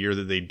brewery the year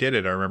that they did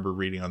it. I remember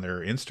reading on their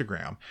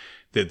Instagram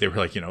that they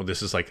were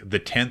this is the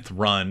 10th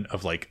run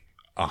of 100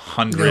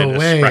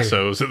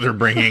 espressos that they're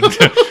bringing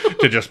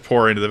to just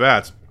pour into the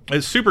vats.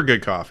 It's super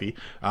good coffee.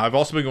 I've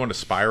also been going to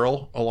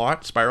Spiral a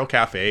lot. Spiral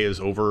Cafe is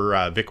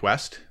over Vic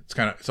West.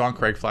 It's on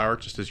Craigflower,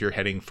 just as you're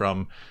heading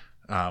from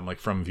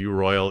from View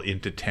Royal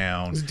into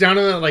town. It's down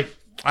in the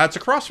it's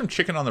across from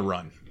Chicken on the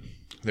Run.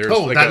 There's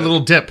that little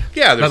dip.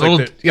 Yeah, there's that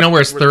little,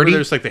 where it's 30.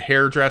 There's the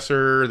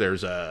hairdresser.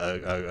 There's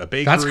a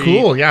bakery. That's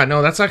cool. Yeah,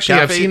 no, that's actually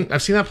Cafe,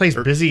 I've seen that place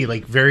busy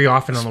very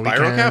often on the weekends.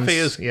 Spiral Cafe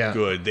is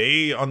good.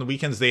 They on the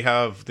weekends they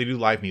do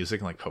live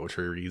music and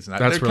poetry reads and that.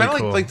 That's They're really kind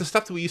of cool. like the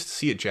stuff that we used to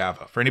see at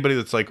Java. For anybody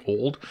that's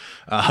old,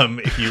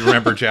 if you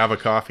remember Java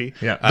Coffee,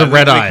 the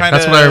Red Eye.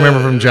 That's what I remember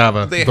from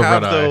Java.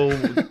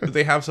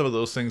 They have some of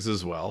those things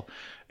as well.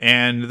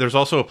 And there's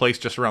also a place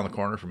just around the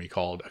corner from me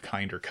called A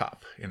Kinder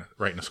Cup,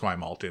 right in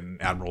Esquimalt in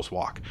Admiral's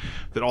Walk.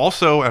 That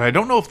also, and I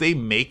don't know if they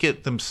make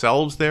it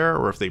themselves there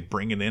or if they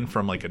bring it in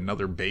from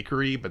another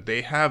bakery, but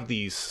they have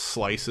these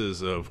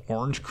slices of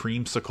orange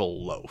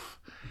creamsicle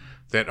loaf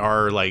that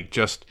are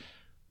just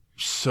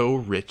so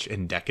rich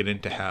and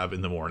decadent to have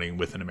in the morning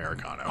with an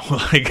Americano.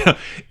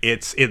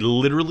 It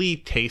literally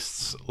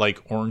tastes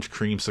like orange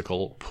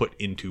creamsicle put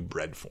into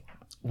bread form.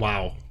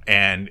 Wow.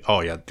 And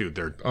dude,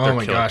 they're oh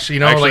my killer. gosh,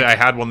 actually I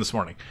had one this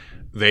morning.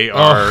 They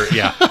are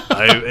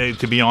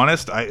to be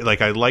honest, I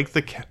like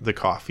the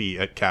coffee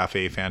at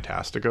Caffe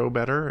Fantastico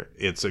better.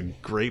 It's a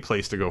great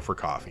place to go for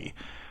coffee,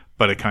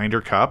 but A Kinder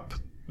Cup,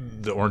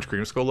 the orange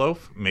creamsicle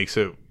loaf makes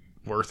it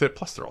worth it.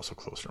 Plus, they're also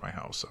closer to my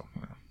house, so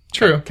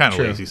true. Kind of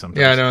lazy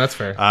sometimes. Yeah, no, that's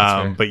fair.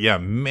 But yeah,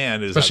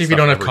 man, especially if you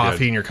don't have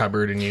coffee in your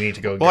cupboard and you need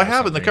to go. Well, I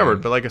have it in the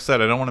cupboard, but like I said,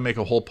 I don't want to make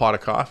a whole pot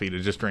of coffee to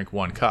just drink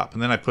one cup.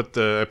 And then I put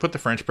the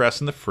French press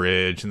in the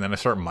fridge, and then I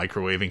start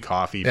microwaving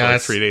coffee for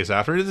like 3 days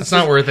after. It's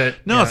not worth it.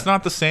 No, it's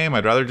not the same.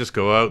 I'd rather just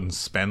go out and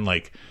spend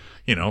like,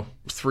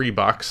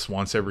 $3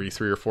 once every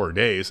 3 or 4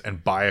 days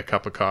and buy a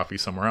cup of coffee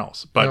somewhere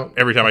else. But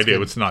every time I do,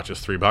 it's not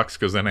just $3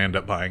 because then I end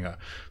up buying a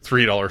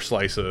 $3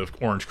 slice of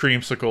orange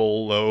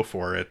creamsicle loaf,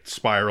 or at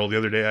Spiral the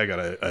other day I got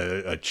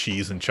a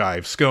cheese and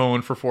chive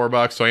scone for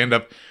 $4. So I end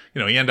up,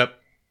 you end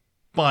up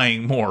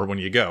buying more when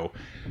you go.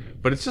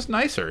 But it's just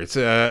nicer.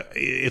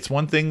 It's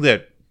one thing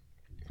that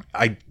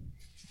I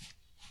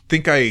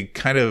think I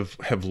kind of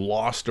have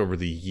lost over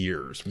the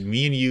years.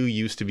 Me and you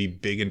used to be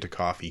big into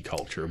coffee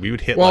culture. We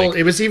would hit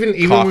it was even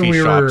coffee when we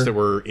shops were that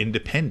were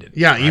independent.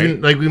 Yeah, right?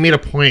 Even like we made a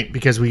point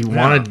because we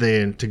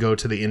wanted to go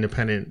to the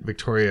independent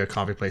Victoria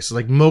coffee places,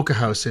 like Mocha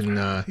House in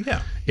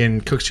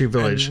Cook Street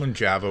Village. And when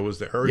Java was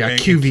there. Yeah,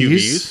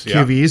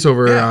 QVs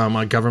over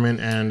on Government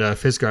and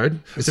Fizgard.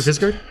 Is it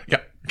Fizgard? Yeah.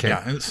 Okay.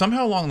 Yeah, and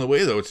somehow along the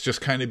way, though, it's just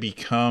kind of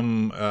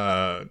become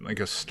like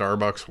a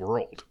Starbucks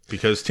world,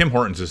 because Tim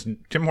Hortons is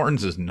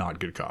not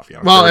good coffee.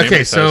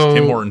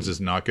 Tim Hortons is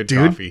not good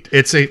dude, coffee.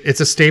 It's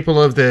a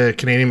staple of the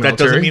Canadian military.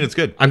 That doesn't mean it's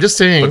good. I'm just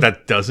saying, but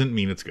that doesn't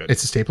mean it's good.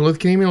 It's a staple of the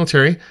Canadian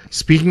military.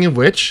 Speaking of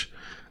which,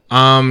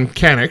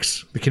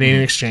 Canucks, the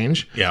Canadian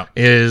Exchange,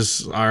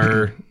 is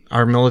our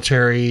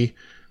military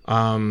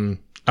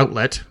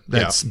outlet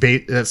that's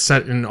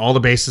set in all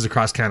the bases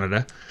across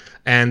Canada,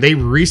 and they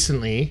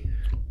recently.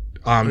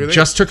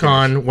 Just took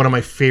on one of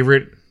my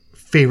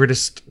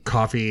favoritist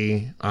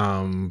coffee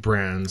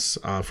brands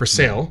for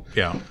sale.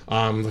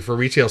 For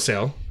retail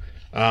sale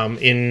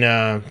in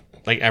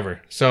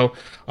ever. So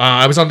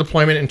I was on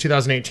deployment in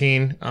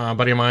 2018. A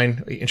buddy of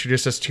mine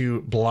introduced us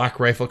to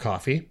Black Rifle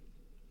Coffee.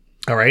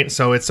 All right,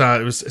 so it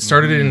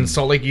started in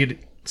Salt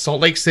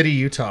Lake City,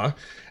 Utah,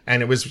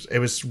 and it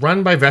was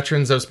run by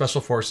veterans of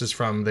special forces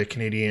from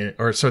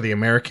the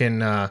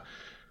American.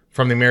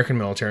 From the American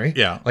military,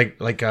 like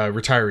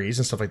retirees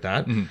and stuff like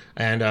that,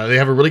 and they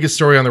have a really good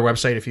story on their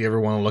website if you ever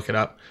want to look it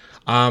up.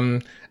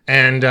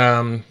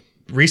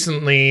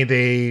 Recently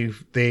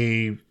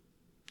they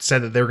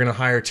said that they were going to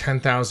hire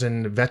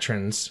 10,000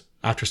 veterans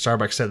after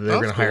Starbucks said that they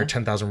were going to hire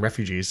 10,000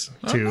 refugees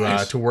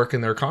to work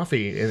in their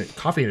coffee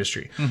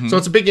industry. So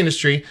it's a big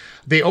industry.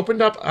 They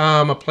opened up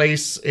a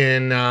place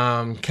in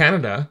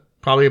Canada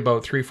probably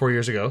about 3-4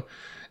 years ago,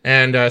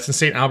 and it's in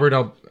St. Albert,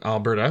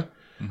 Alberta.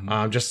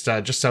 Just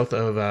south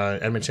of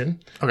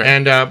Edmonton. Okay.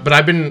 And but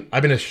I've been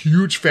a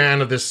huge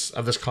fan of this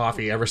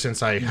coffee ever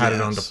since I had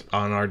it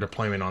on our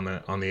deployment on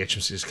the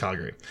HMC's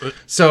Calgary.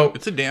 So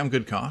it's a damn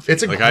good coffee.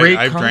 It's a great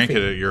I've coffee. drank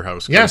it at your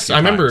house. Yes, I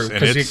remember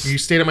because you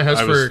stayed at my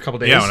house for a couple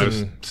days. Yeah, when I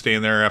was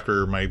staying there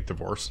after my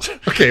divorce.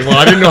 Okay, well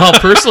I didn't know how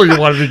personal you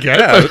wanted to get.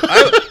 Yeah,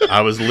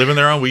 I was living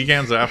there on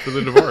weekends after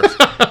the divorce,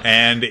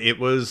 and it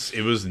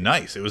was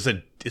nice.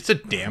 It's a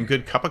damn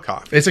good cup of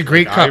coffee. It's a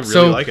great cup. I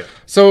really like it.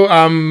 So,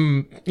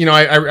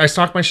 I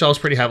stock my shelves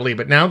pretty heavily,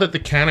 but now that the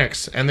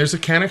Canucks, and there's a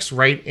Canucks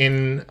right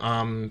in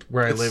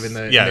where I live in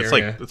the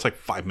area. It's like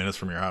 5 minutes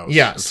from your house.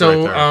 Yeah, it's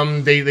so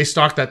right they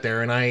stock that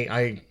there, and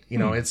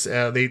it's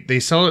they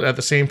sell it at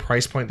the same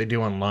price point they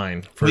do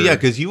online.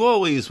 Because you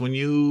always, when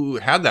you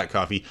had that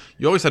coffee,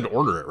 you always had to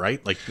order it,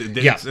 right? Like,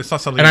 it's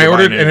not something. And I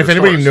ordered, and if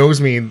anybody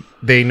knows me,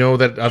 they know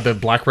that of the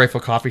Black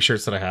Rifle coffee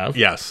shirts that I have.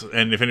 Yes,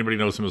 and if anybody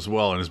knows him as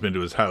well and has been to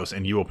his house,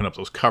 and you open up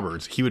those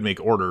cupboards, he would make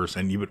orders,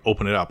 and you would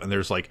open it up, and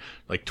there's like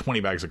 20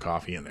 bags of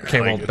coffee in there.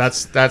 Okay, well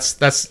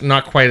that's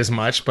not quite as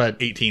much, but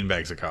 18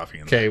 bags of coffee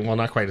in there. Okay, well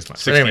not quite as much.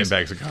 16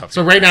 bags of coffee.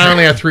 So right now I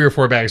only have 3 or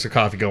 4 bags of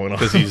coffee going on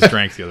because he's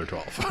drank the other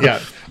 12. Yeah,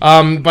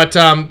 but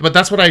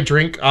that's what I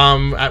drink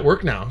at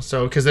work now.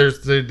 So because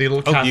there's the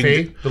little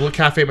cafe, the little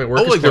cafe at my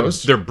work is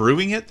closed. They're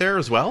brewing it there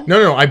as well.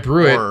 No, I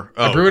brew it.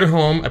 I brew it at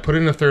home. I put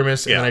it in a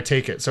thermos and then I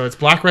take it. So it's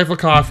Black Rifle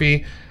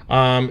Coffee.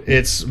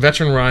 It's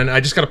veteran run. I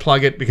just got to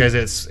plug it because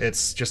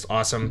it's just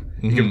awesome.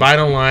 You can buy it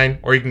online,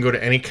 or you can go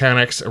to any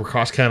Canucks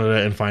across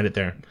Canada and find it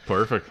there.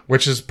 Perfect.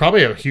 Which is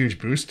probably a huge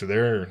boost to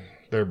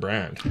their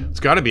brand. It's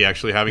got to be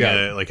actually having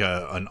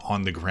an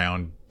on the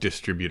ground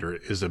distributor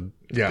is a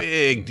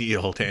big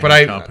deal to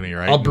any company,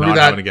 right? I'll brew Not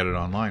that. having to get it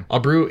online.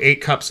 I'll brew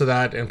 8 cups of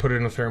that and put it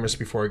in a thermos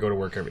before I go to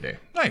work every day.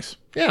 Nice.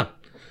 Yeah.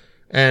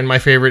 And my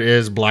favorite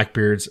is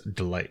Blackbeard's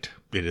Delight.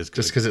 It is good.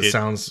 Just because it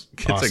sounds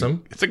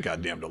awesome. It's a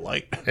goddamn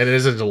delight. It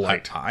is a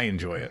delight. I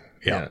enjoy it.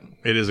 Yeah.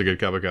 It is a good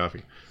cup of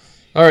coffee.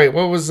 All right.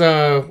 What was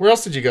where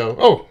else did you go?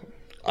 Oh,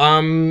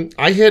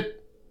 I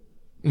hit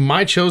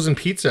My Chosen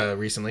Pizza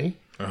recently.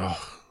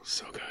 Oh,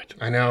 so good.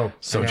 I know.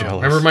 Jealous.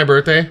 Remember my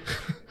birthday?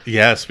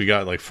 Yes, we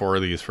got like 4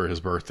 of these for his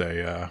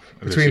birthday.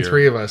 Between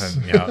 3 of us.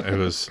 And, it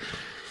was.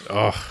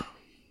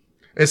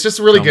 It's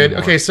just really good.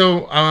 Okay,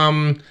 so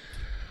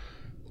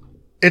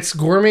it's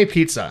gourmet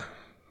pizza.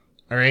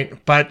 All right,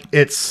 but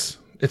it's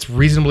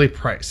reasonably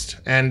priced,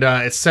 and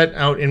it's set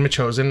out in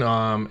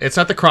Metchosin. It's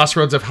at the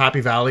crossroads of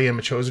Happy Valley and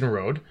Metchosin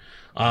Road.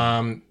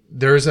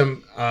 there's a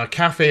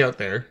cafe out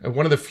there,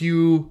 one of the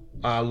few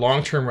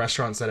long-term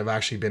restaurants that have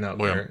actually been out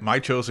there. My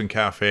Chosen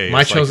Caffe.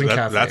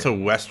 Cafe. That's a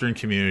Western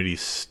community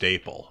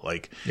staple.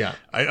 Like, yeah,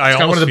 I it's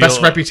got one of the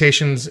best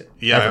reputations.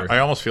 Yeah, ever. I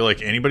almost feel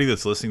like anybody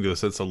that's listening to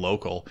us that's a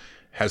local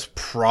has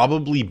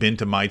probably been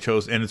to My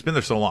Chosen, and it's been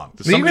there so long.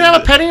 They even have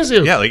a petting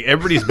zoo. Yeah, like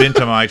everybody's been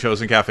to My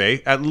Chosen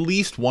Caffe at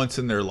least once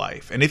in their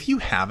life. And if you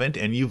haven't,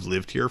 and you've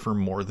lived here for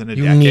more than a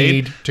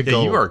decade, need to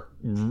go. You are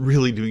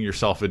really doing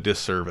yourself a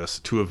disservice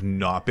to have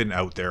not been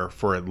out there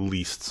for at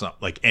least some,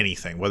 like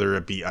anything, whether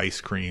it be ice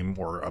cream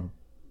or a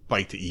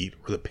bite to eat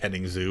or the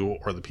petting zoo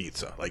or the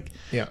pizza. Like,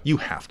 you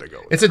have to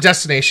go. It's a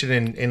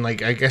destination in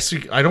like, I guess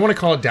I don't want to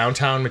call it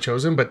downtown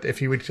Machosen, but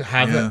if you would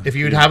have if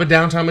you would have a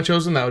downtown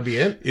Machosen, that would be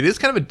it. It is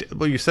kind of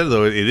well, you said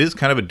though, it is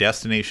kind of a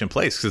destination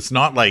place because it's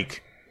not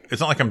like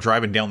I'm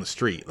driving down the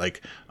street.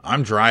 Like,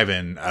 I'm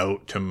driving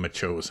out to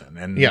Machosen,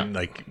 and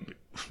like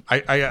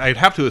I'd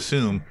have to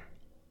assume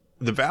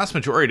the vast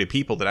majority of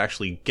people that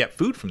actually get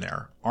food from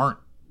there aren't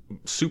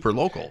super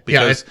local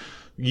because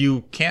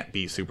you can't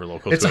be super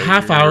local. It's a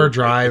half-hour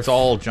drive. It's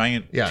all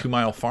giant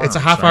 2-mile farms. It's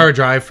a half-hour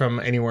drive from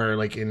anywhere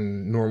like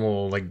in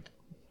normal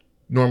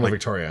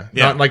Victoria,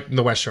 not like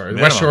the West Shore. The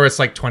West Shore, it's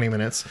like 20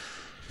 minutes.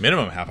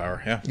 Minimum half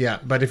hour, yeah. Yeah,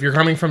 but if you're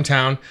coming from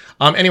town,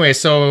 anyway,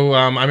 so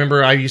I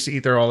remember I used to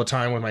eat there all the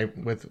time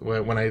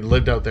when I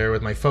lived out there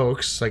with my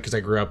folks, like because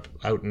I grew up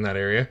out in that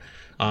area.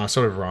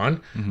 So did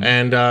Ron,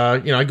 and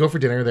I go for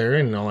dinner there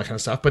and all that kind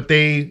of stuff. But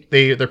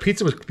their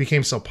pizza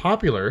became so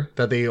popular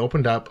that they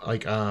opened up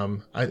like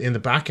in the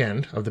back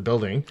end of the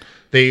building,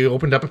 they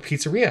opened up a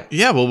pizzeria.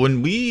 Yeah, well,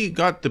 when we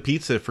got the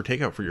pizza for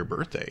takeout for your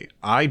birthday,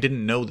 I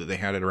didn't know that they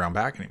had it around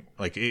back anymore.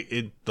 Like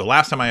the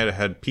last time I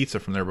had pizza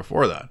from there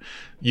before that,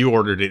 you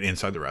ordered it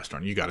inside the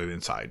restaurant. You got it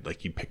inside,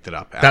 like you picked it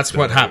up. That's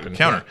what happened.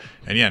 Counter,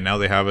 and now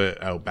they have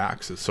it out back.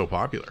 Because it's so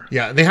popular.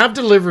 Yeah, they have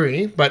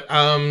delivery, but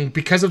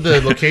because of the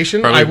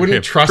location, I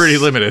wouldn't trust. Pretty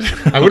limited.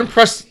 I wouldn't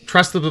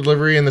trust the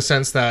delivery in the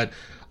sense that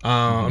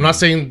I'm not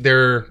saying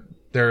their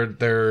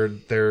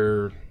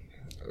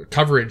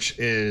coverage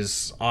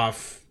is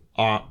off.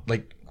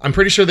 Like, I'm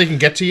pretty sure they can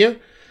get to you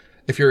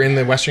if you're in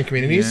the Western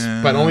communities,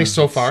 but only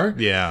so far.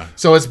 Yeah.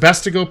 So it's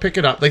best to go pick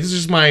it up. Like, this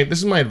is my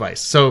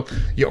advice. So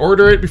you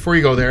order it before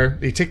you go there.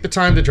 You take the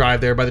time to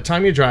drive there. By the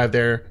time you drive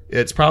there,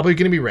 it's probably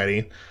going to be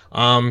ready.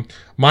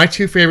 My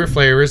two favorite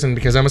flavors, and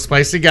because I'm a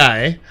spicy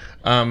guy,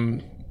 I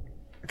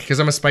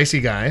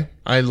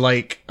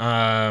like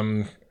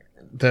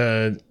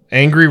the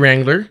Angry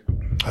Wrangler.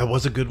 That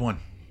was a good one.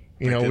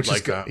 Which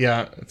is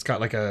it's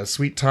got like a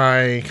sweet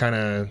Thai kind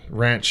of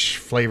ranch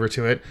flavor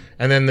to it,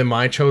 and then the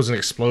My Chosen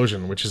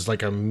Explosion, which is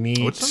like a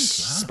meat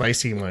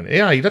spicy one.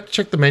 Yeah, you'd have to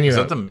check the menu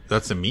out.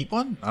 That's a meat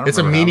one? It's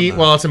a meaty.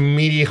 Well, it's a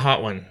meaty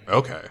hot one.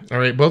 Okay. All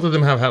right. Both of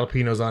them have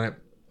jalapenos on it.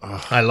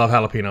 Ugh. I love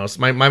jalapenos.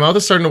 My mouth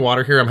is starting to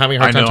water here. I'm having a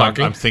hard time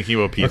talking. I'm thinking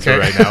about pizza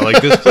right now.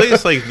 Like, this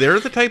place, like,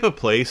 they're the type of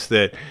place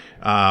that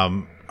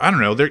I don't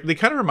know. They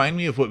kind of remind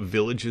me of what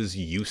Villages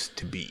used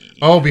to be.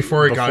 Oh,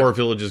 before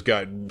Villages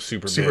got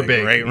super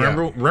big, right?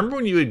 Remember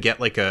when you would get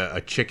like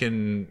a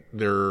chicken,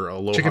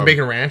 chicken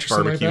bacon ranch or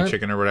something like that?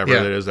 Chicken or whatever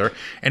it is there,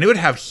 and it would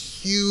have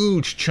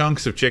huge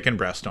chunks of chicken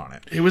breast on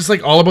it. It was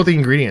like all about the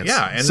ingredients.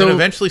 Yeah, and then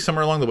eventually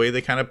somewhere along the way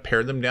they kind of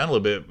pared them down a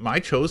little bit. My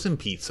Chosen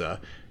Pizza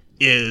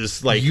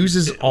is like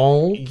uses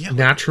all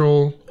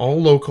natural,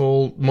 all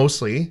local,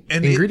 mostly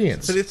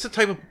ingredients. But it's the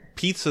type of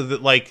pizza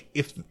that, like,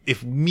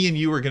 if me and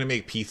you were going to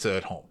make pizza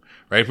at home,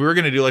 right? If we were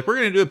going to do we're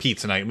going to do a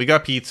pizza night, and we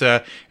got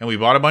pizza and we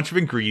bought a bunch of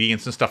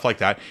ingredients and stuff like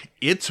that,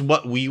 it's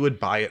what we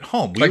would buy at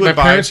home. My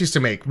parents used to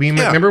make.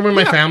 Remember when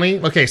my family?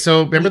 Okay,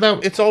 so remember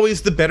that it's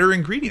always the better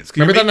ingredients.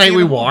 Remember that night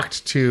we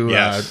walked to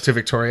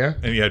Victoria,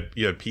 and you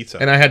had pizza,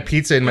 and I had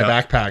pizza in my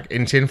backpack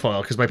in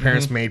tinfoil because my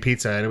parents made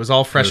pizza and it was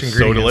all fresh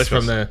ingredients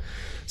from the.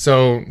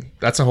 So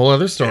that's a whole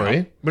other story.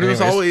 Yeah. But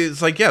anyways, it was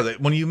always like,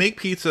 when you make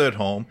pizza at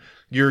home,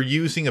 you're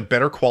using a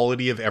better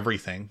quality of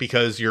everything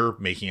because you're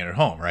making it at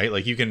home, right?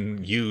 Like, you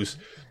can use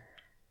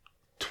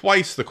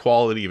twice the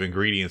quality of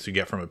ingredients you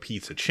get from a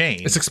pizza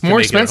chain. It's more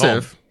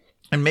expensive.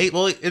 And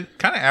it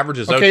kind of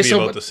averages out to be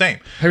about the same.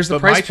 Here's the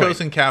price point. My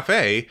Chosen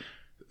Caffe,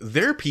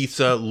 their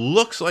pizza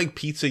looks like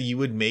pizza you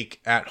would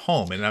make at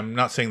home. And I'm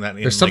not saying that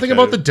in There's something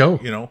about the dough.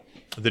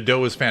 The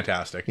dough is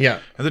fantastic.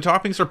 Yeah. And the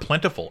toppings are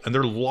plentiful and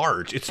they're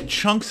large. It's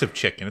chunks of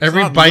chicken. It's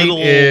Every not bite little,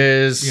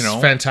 is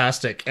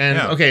fantastic. And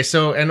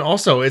and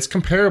also it's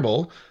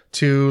comparable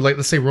to, like,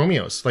 let's say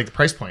Romeo's, like the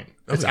price point.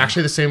 It's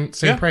actually the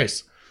same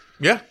price.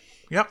 Yeah.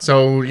 Yeah.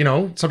 So,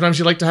 sometimes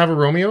you like to have a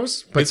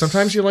Romeo's, but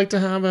sometimes you like to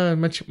have a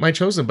My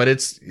Chosen, but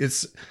it's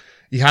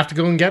you have to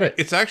go and get it.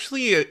 It's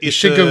actually you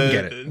should go and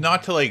get it.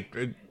 Not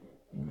to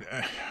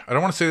I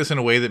don't want to say this in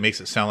a way that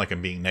makes it sound like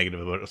I'm being negative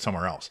about it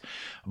somewhere else.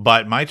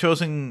 But My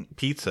Chosen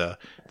Pizza,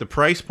 the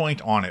price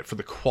point on it for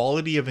the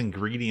quality of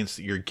ingredients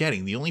that you're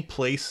getting, the only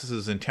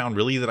places in town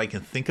really that I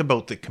can think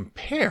about that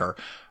compare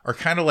are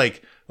kind of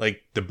like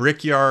the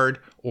Brickyard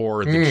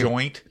or the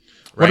Joint.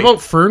 Right? What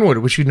about Fernwood,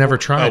 which you've never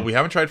tried? Oh, we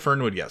haven't tried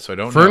Fernwood yet, so I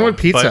don't know. Fernwood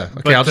Pizza.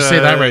 I'll just say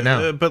that right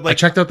now. But I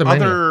checked out the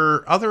menu.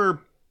 Other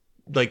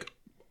like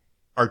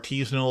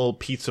artisanal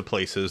pizza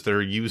places that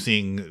are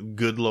using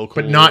good local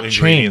but not ingredients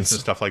chains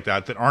and stuff like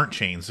that aren't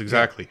chains.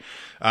 Exactly.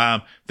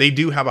 They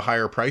do have a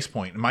higher price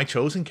point. My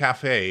chosen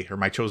cafe, or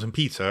my chosen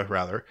pizza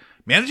rather,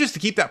 manages to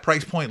keep that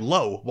price point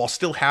low while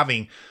still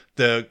having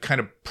the kind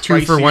of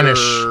pricier,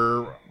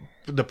 2-for-1-ish.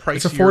 the pricier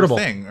It's affordable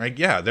thing. Like,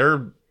 yeah,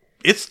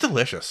 it's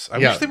delicious. I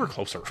wish they were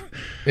closer.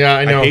 Yeah,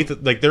 I know. I hate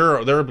that. Like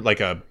they're like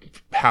a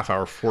half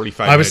hour,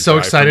 45. I was so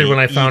excited when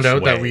I found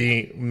out way. that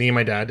me and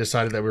my dad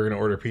decided that we were going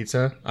to order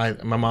pizza.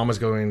 My mom was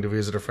going to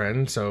visit a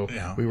friend, so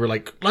we were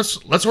like,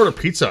 let's order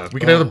pizza. We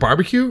can either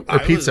barbecue or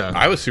pizza.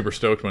 I was super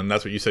stoked when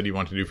that's what you said you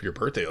wanted to do for your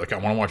birthday. Like, I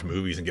want to watch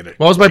movies and get it.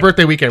 Well, it was my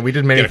birthday weekend. We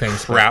did many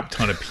things. Crap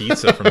ton of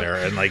pizza from there,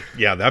 and like,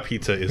 that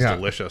pizza is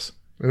delicious.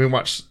 We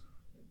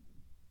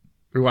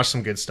watched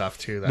some good stuff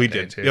too. We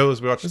did. Too.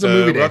 We watched a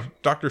movie day.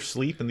 Dr.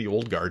 Sleep and the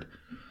Old Guard.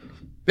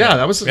 Yeah,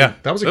 that was a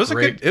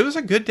great. It was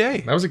a good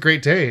day. That was a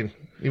great day.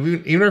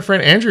 Even our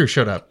friend Andrew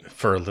showed up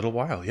for a little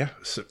while. Yeah,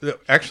 so,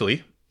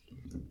 actually.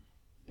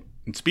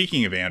 And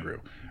speaking of Andrew,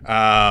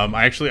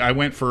 I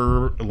went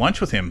for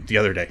lunch with him the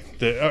other day.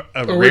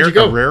 A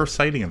rare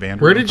sighting of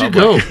Andrew. Where did you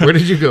go?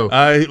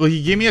 Well,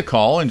 he gave me a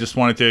call and just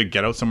wanted to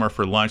get out somewhere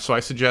for lunch. So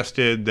I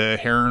suggested the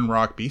Heron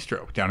Rock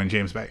Bistro down in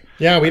James Bay.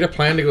 Yeah, we had a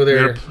plan to go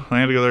there.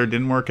 It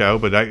didn't work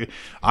out, but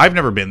I've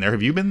never been there.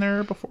 Have you been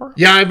there before?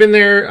 Yeah, I've been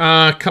there.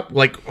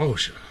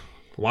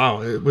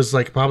 Wow, it was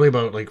like probably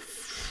about like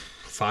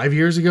 5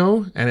 years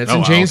ago, and it's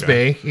in James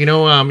Bay.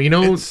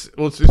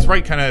 It's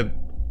right kind of.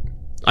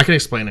 I can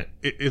explain it.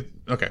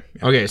 Okay.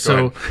 Yeah, okay,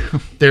 so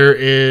there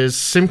is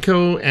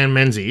Simcoe and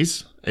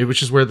Menzies,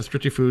 which is where the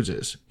Thrifty Foods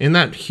is. In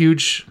that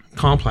huge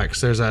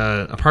complex, there's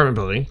a apartment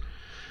building,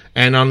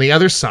 and on the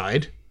other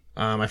side,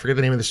 I forget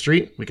the name of the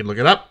street. We could look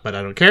it up, but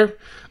I don't care.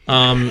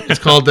 It's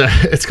called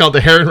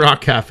the Heron Rock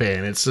Cafe,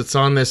 and it's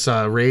on this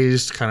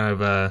raised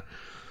kind of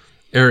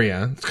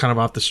area. It's kind of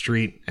off the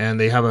street, and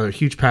they have a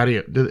huge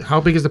patio.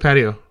 How big is the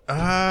patio?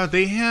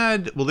 They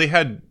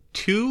had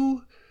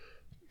two,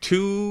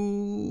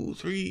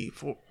 three,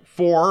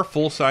 four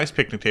full-size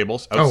picnic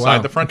tables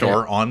outside the front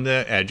door on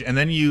the edge, and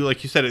then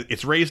like you said,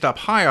 it's raised up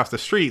high off the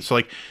street. So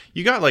like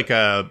you got like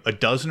a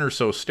dozen or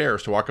so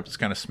stairs to walk up this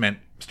kind of cement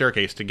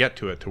staircase to get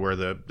to it, to where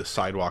the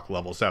sidewalk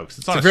levels out.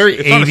 It's a very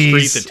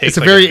 80s. It's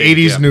a very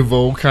 80s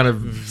nouveau kind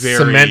of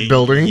cement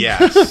building.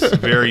 Yes,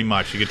 very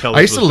much. You could tell.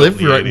 I used to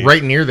live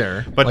right near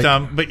there. But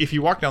but if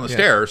you walk down the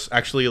stairs,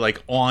 actually,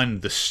 like on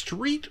the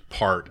street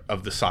part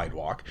of the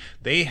sidewalk,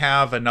 they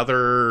have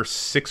another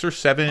 6 or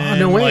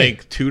 7,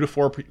 like 2 to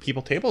 4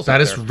 people tables.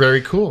 That is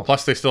very cool.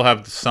 Plus, they still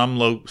have some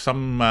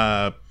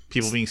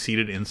people being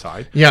seated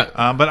inside.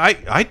 Yeah. But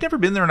I'd never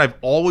been there, and I've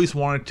always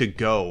wanted to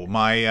go.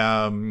 My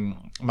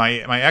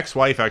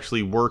ex-wife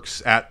actually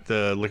works at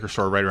the liquor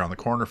store right around the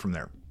corner from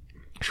there.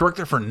 She worked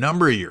there for a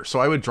number of years, so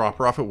I would drop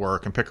her off at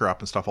work and pick her up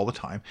and stuff all the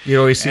time. You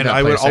always see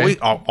that place, I would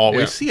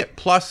always see it.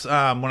 Plus,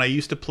 when I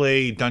used to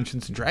play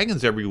Dungeons and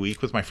Dragons every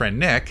week with my friend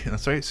Nick, and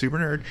that's right, super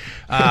nerd.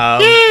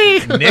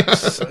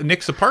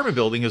 Nick's apartment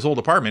building, his old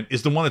apartment,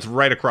 is the one that's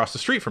right across the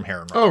street from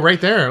Heron Rock. Oh,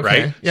 right there.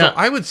 Okay. Right? Yeah. So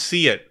I would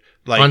see it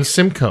like on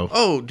Simcoe.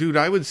 Oh, dude,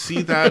 I would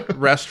see that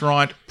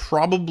restaurant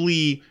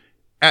probably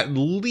at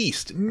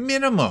least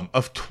minimum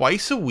of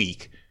twice a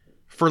week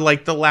for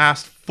like the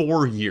last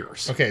 4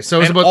 years. Okay, so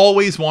it's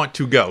always want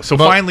to go. So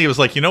finally it was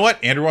like, you know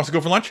what? Andrew wants to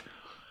go for lunch.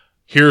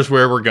 Here's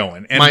where we're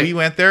going. And we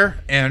went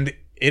there, and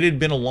it had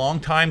been a long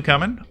time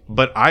coming,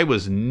 but I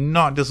was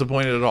not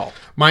disappointed at all.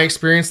 My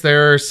experience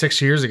there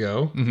 6 years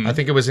ago, I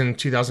think it was in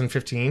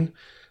 2015.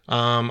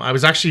 I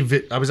was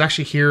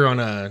actually here on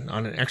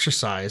an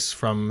exercise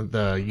from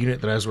the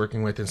unit that I was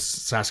working with in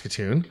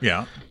Saskatoon.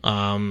 Yeah.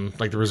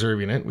 Like the reserve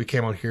unit. We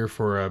came out here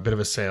for a bit of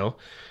a sale,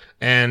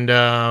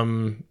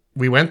 and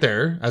we went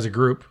there as a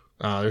group.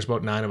 There's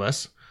about 9 of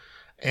us,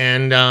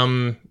 and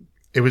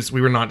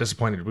we were not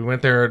disappointed. We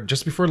went there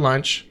just before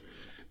lunch,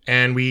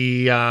 and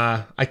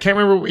I can't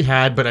remember what we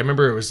had, but I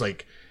remember it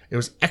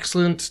was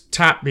excellent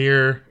tap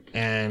beer.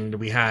 And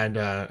we had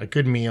a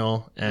good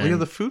meal. And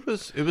the food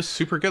was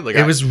super good. Like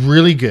it was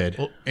really good.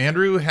 Well,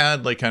 Andrew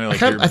had like kind of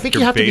like I think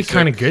you have to be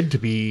kind of good to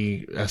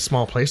be a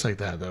small place like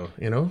that, though.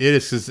 You know, it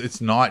is.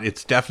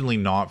 It's definitely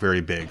not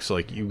very big. So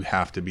like you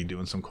have to be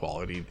doing some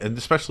quality, and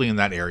especially in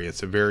that area,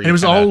 it's a very. And it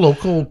was all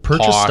local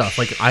purchase stuff,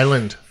 like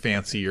island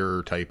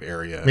fancier type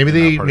area. Maybe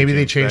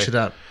they changed it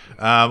up.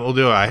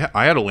 I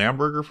had a lamb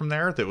burger from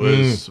there that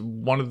was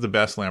one of the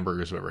best lamb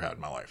burgers I've ever had in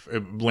my life.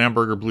 Lamb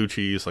burger, blue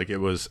cheese, like it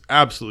was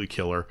absolutely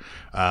killer.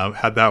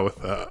 Had that with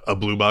a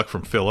Blue Buck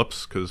from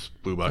Phillips, because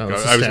Blue Buck.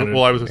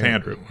 I was with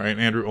Andrew, right?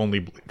 Andrew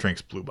only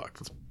drinks Blue Buck.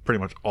 That's pretty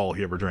much all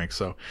he ever drinks.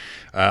 So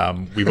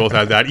we both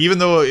had that, even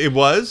though it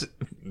was,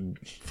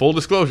 full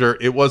disclosure,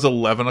 it was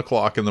 11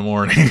 o'clock in the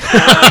morning.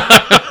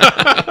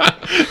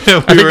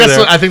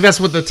 I think that's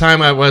what the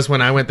time I was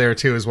when I went there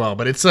too as well.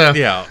 But it's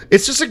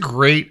it's just a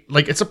great,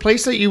 like, it's a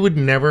place that you would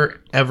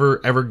never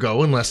ever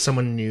go unless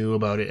someone knew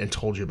about it and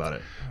told you about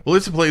it. Well,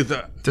 it's a place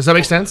that... Does that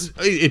make sense?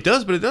 It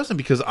does, but it doesn't,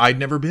 because I'd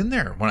never been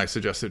there when I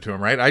suggested it to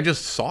him, right? I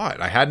just saw it.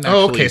 I hadn't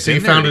actually okay, so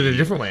you found it a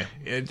different way.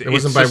 It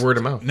wasn't by word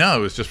of mouth. No,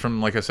 it was just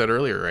from, like I said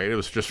earlier, right? It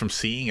was just from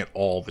seeing it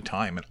all the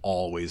time and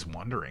always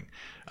wondering.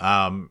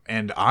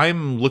 And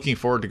I'm looking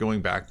forward to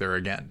going back there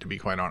again, to be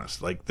quite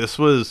honest. Like, this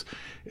was...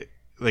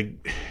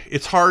 Like,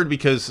 it's hard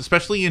because,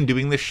 especially in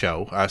doing this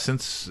show,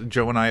 since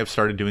Joe and I have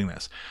started doing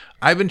this,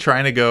 I've been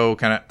trying to go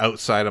kind of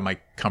outside of my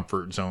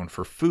comfort zone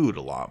for food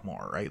a lot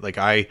more, right? Like,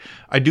 I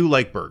do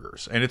like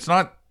burgers, and it's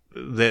not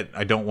that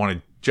I don't want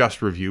to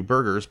just review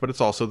burgers, but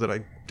it's also that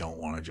I don't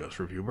want to just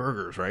review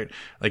burgers, right?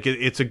 Like,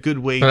 it's a good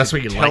way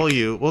to tell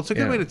you, well, it's a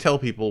good way to tell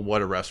people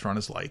what a restaurant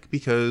is like,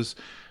 because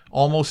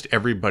almost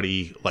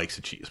everybody likes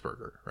a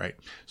cheeseburger, right?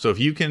 So if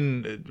you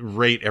can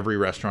rate every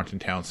restaurant in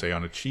town, say,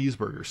 on a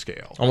cheeseburger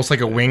scale, almost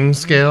like a wing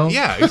scale.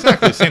 Yeah,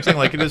 exactly. Same thing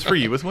like it is for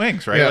you with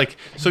wings, right? Yeah. Like,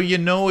 so you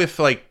know, if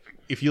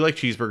you like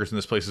cheeseburgers and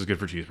this place is good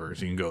for cheeseburgers,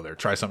 you can go there,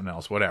 try something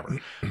else, whatever.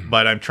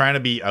 But I'm trying to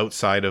be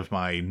outside of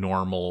my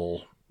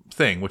normal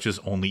thing, which is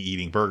only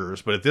eating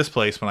burgers. But at this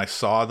place, when I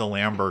saw the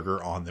lamb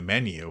burger on the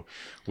menu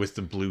with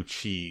the blue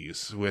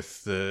cheese,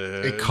 with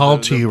the... It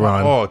called to you,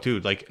 Ron. Oh,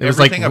 dude, like, it was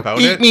everything like,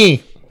 about eat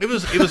me. It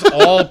was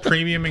all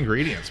premium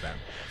ingredients, man.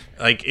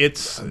 Like,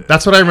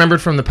 that's what I remembered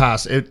from the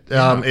past.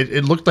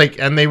 It looked like,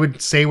 and they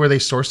would say where they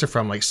sourced it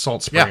from, like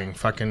Salt Spring,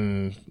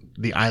 fucking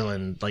the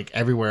island, like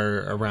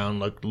everywhere around,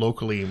 like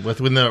locally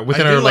within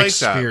our like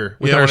sphere.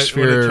 Within our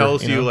sphere, when it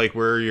tells you like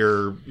where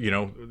you're,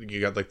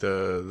 you got like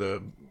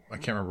the I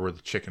can't remember where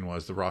the chicken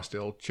was, the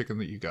Rossdale chicken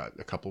that you got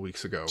a couple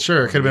weeks ago.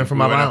 Sure, it could have been from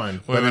Mount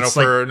Island. We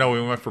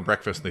went for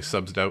breakfast and they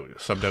subbed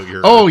out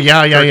your... Oh,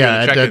 yeah.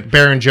 At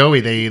Bear and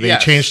Joey, they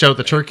changed out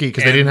the turkey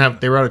because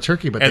they were out of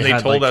turkey, but they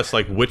told us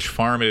like which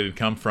farm it had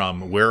come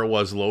from, where it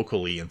was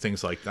locally, and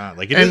things like that.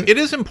 Like, it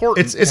is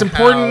important. It's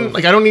important.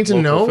 Like, I don't need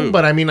to know, food.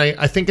 But I mean,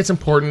 I think it's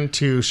important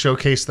to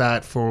showcase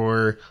that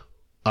for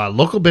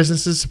local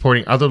businesses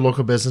supporting other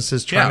local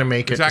businesses, trying to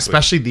make it,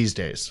 especially these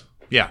days.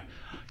 Yeah,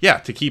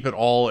 to keep it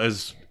all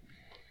as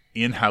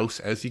in-house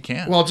as you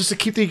can. Well, just to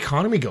keep the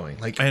economy going.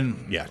 Like,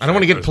 and I don't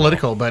want to get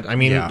political, but I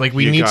mean, like,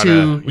 we need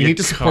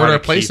to support our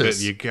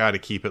places. You got to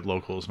keep it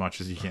local as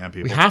much as you can,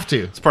 people. We have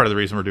to. It's part of the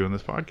reason we're doing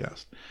this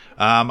podcast.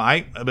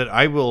 But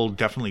I will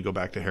definitely go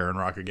back to Heron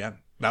Rock again.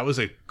 That was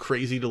a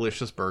crazy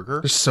delicious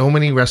burger. There's so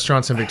many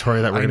restaurants in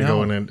Victoria that we're going to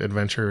go on an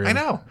adventure. I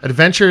know.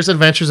 Adventures,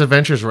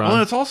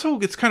 Ron. Well,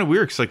 it's kind of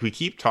weird because like we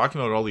keep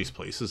talking about all these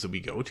places that we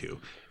go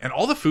to, and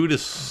all the food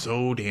is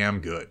so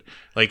damn good.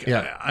 Like,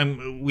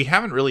 we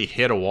haven't really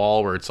hit a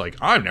wall where it's like,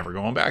 I'm never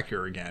going back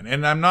here again.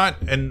 And I'm not,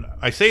 and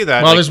I say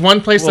that. Well, there's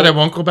one place that I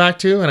won't go back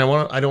to, and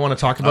I don't want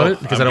to talk about it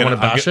because I don't want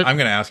to bash it. I'm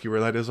going to ask you where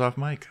that is off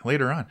mic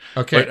later on.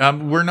 Okay. But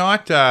we're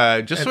not,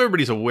 just so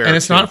everybody's aware. And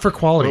it's not for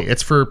quality.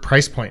 It's for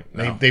price point.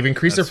 They've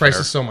increased their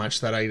prices so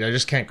much that I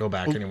just can't go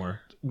back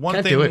anymore.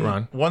 Can't do it,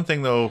 Ron. One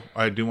thing, though,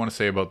 I do want to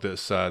say about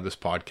this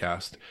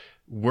podcast.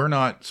 We're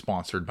not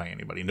sponsored by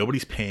anybody.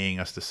 Nobody's paying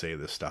us to say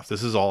this stuff.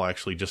 This is all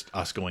actually just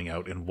us going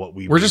out and what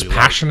we're just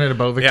passionate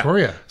about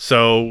Victoria. Yeah.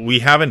 So we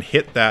haven't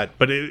hit that,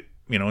 but in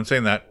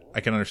saying that, I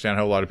can understand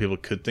how a lot of people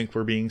could think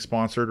we're being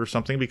sponsored or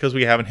something because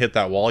we haven't hit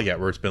that wall yet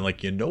where it's been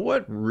like, you know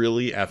what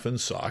really effing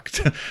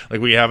sucked? Like,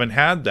 we haven't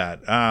had that.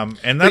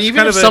 And that's but even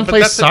kind if of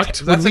someplace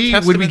sucked, would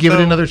we give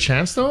it another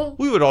chance though?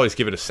 We would always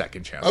give it a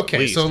second chance.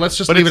 Okay, so let's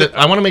just leave it.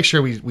 I want to make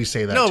sure we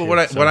say that. No,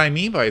 but what I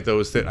mean by it though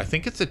is that I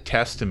think it's a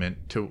testament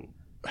to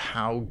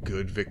how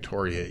good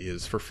Victoria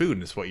is for food,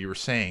 and it's what you were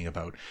saying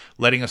about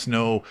letting us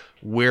know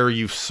where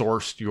you've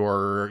sourced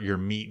your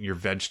meat and your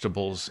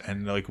vegetables,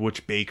 and like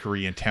which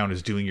bakery in town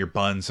is doing your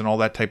buns and all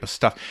that type of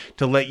stuff,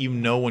 to let you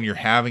know when you're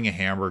having a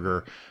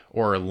hamburger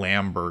or a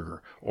lamb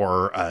burger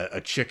or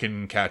a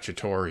chicken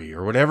cacciatore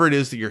or whatever it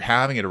is that you're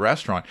having at a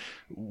restaurant.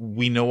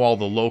 We know all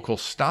the local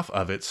stuff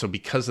of it, so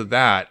because of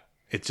that,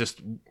 it's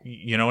just,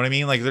 you know what I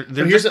mean? Like,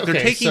 they're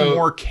taking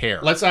more care.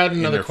 Let's add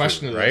another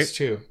question to this,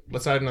 too.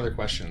 Let's add another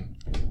question.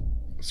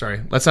 Sorry.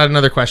 Let's add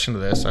another question to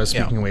this. I was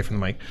speaking away from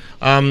the mic.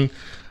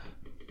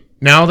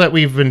 Now that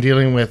we've been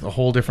dealing with a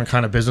whole different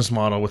kind of business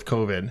model with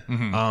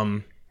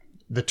COVID,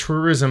 the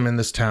tourism in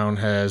this town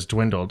has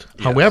dwindled.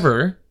 Yes.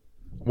 However,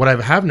 what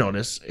I have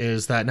noticed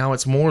is that now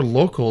it's more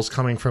locals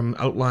coming from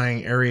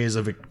outlying areas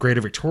of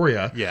Greater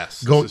Victoria.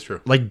 Yes, this is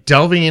true. Like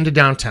delving into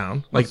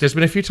downtown. Like there's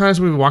been a few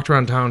times we walked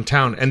around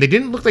downtown and they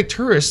didn't look like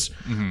tourists,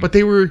 but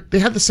they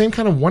had the same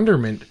kind of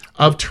wonderment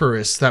of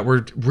tourists that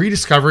were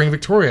rediscovering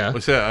Victoria.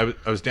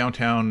 I was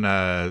downtown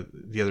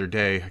the other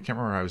day. I can't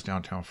remember what I was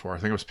downtown for. I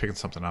think I was picking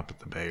something up at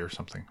the Bay or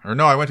something. Or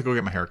no, I went to go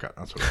get my haircut.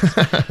 That's what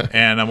it was.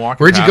 And I'm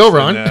walking. Where'd you go,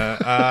 Ron?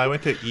 I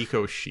went to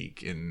Eco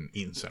Chic in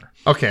Eaton Center.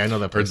 Okay, I know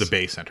that place. Or the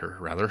Bay Center,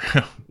 rather. rather.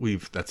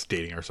 That's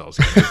dating ourselves.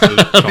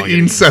 The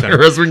Eaton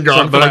Center has been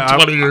gone for like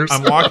 20 years.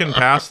 I'm walking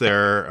past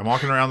there. I'm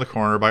walking around the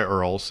corner by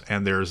Earl's,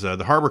 and there's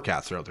the Harbor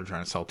Cats are out there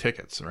trying to sell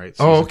tickets, right?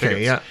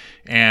 Okay, yeah.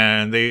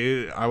 And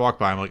I walk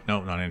by. I'm like,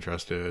 nope, not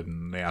interested.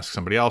 And they ask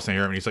somebody else, and I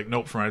hear him, and he's like,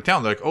 nope, from out of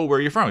town. They're like, oh, where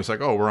are you from? He's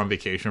like, oh, we're on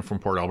vacation from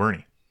Port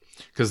Alberni.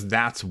 Because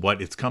that's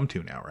what it's come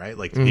to now, right?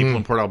 Like the people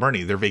in Port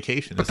Alberni, their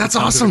vacation. But that's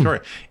awesome.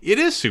 It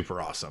is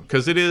super awesome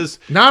because it is.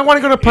 Now I want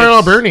to go to Port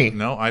Alberni.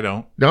 No, I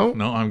don't. No,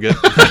 I'm good.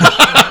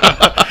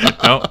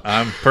 No,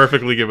 I'm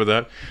perfectly good with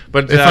that.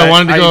 But if I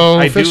wanted to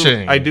go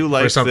fishing, I do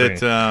like that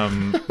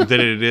that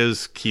it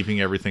is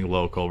keeping everything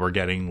local. We're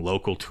getting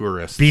local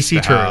tourists,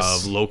 BC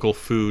tourists, have local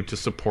food to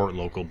support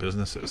local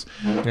businesses.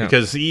 Yeah.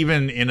 Because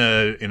even in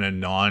a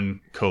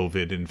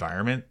non-COVID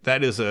environment,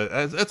 that's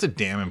a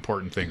damn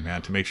important thing,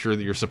 man. To make sure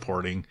that you're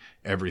supporting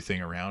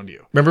everything around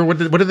you. Remember what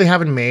did they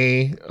have in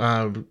May?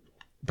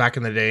 Back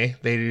in the day,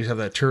 they used to have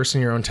that tourist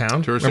in your own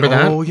town. Remember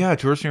that? Oh yeah,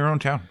 tourist in your own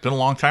town. It's been a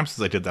long time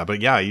since I did that, but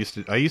yeah, I used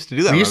to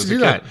do that. We used to do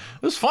that.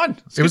 It was fun.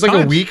 It was like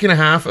a week and a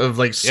half of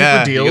like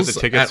super deals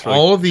at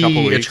all of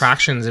the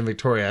attractions in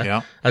Victoria.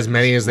 Yeah, as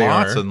many as they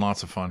are. Lots and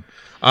lots of fun.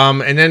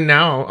 And then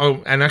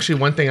now, and actually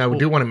one thing I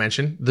do want to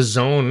mention, the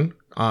Zone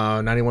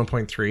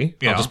 91.3.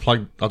 Yeah. I'll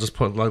just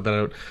plug that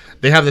out.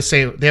 They have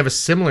a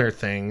similar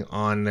thing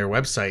on their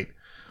website.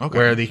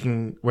 Okay.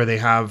 Where they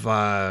have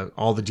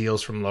all the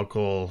deals from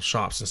local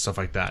shops and stuff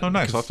like that. Oh,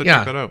 nice! I'll have to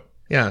check that out.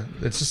 Yeah,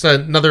 it's just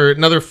another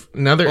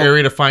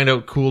area to find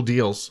out cool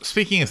deals.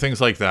 Speaking of things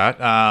like that,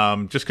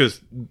 just because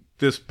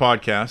this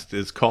podcast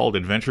is called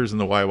Adventures in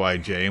the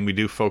YYJ, and we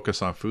do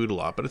focus on food a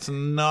lot, but it's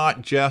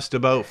not just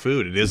about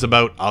food. It is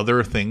about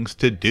other things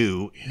to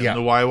do in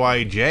the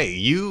YYJ.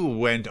 You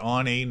went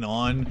on a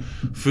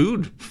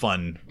non-food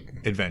fun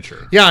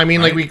adventure. Yeah, I mean,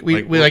 right?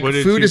 like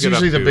food is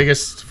usually the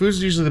biggest. Food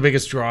is usually the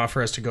biggest draw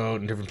for us to go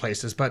out in different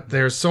places. But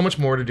there's so much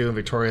more to do in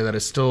Victoria that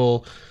is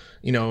still,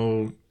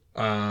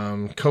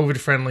 COVID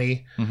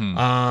friendly.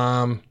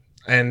 Mm-hmm.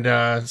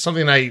 And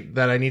something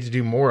that I need to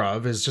do more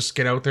of is just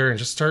get out there and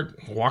just start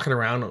walking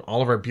around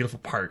all of our beautiful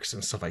parks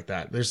and stuff like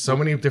that. There's so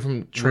many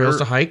different trails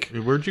to hike.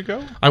 Where'd you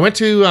go? I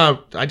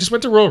just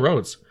went to Royal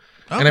Roads.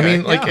 Okay, and I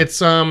mean, it's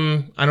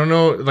I don't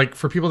know, like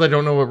for people that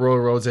don't know what Royal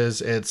Roads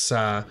is, it's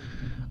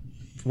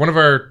one of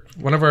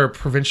our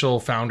provincial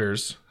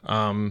founders,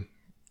 one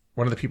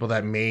of the people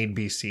that made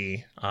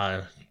BC,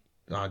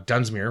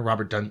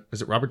 Dunsmuir,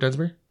 is it Robert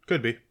Dunsmuir?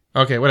 Could be.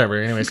 Okay, whatever.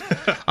 Anyways,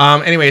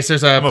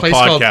 there's I'm a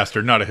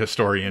podcaster, not a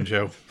historian,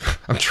 Joe.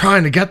 I'm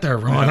trying to get there,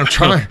 Ron. I'm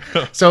trying.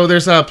 So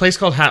there's a place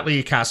called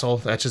Hatley Castle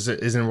that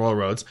is in Royal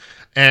Roads,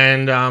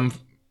 and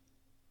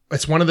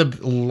it's one of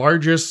the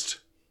largest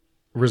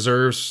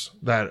reserves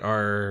that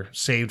are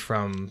saved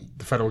from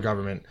the federal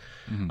government.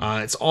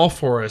 Mm-hmm. It's all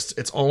forest.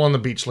 It's all on the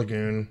beach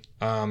lagoon.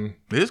 It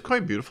is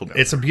quite beautiful down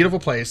It's there. A beautiful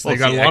place. They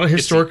got a lot of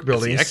historic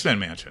buildings. It's the X-Men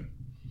Mansion.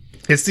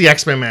 It's the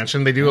X-Men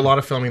Mansion. They do a lot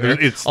of filming there.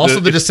 It's also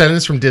the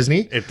Descendants from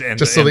Disney.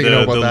 Just so that you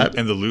know about that.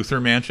 And the Luther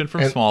Mansion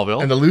from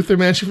Smallville. And the Luther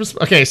Mansion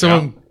from... Okay, so...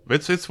 Yeah.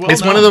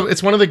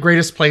 It's one of the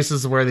greatest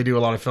places where they do a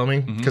lot of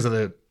filming because of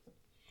the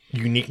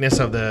uniqueness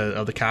of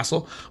the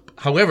castle.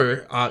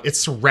 However,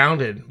 it's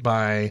surrounded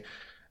by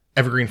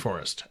evergreen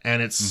forest,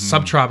 and it's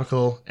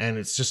subtropical, and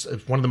it's just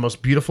one of the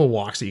most beautiful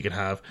walks that you could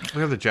have.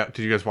 Did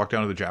you guys walk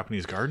down to the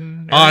Japanese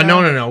garden?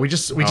 No. We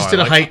just did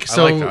a hike.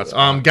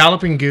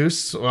 Galloping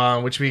Goose,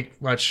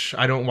 which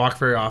I don't walk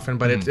very often,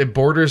 but it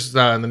borders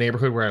the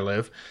neighborhood where I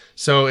live,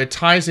 so it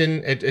ties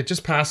in. It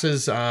just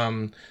passes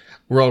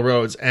Royal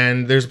Roads,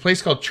 and there's a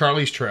place called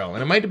Charlie's Trail,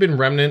 and it might have been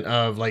remnant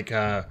of like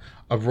a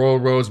Royal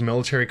Roads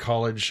Military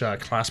College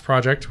class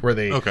project where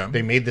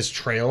they made this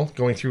trail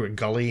going through a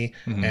gully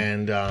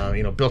and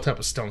built up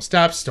with stone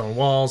steps, stone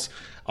walls,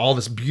 all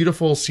this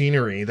beautiful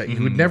scenery that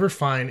you would never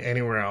find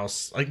anywhere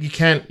else. Like you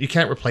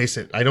can't replace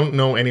it. I don't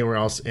know anywhere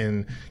else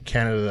in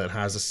Canada that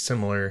has a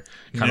similar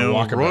kind of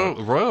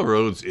walkabout. Royal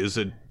Roads it's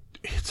a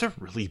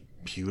really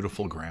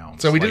beautiful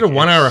ground. So we did a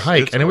 1 hour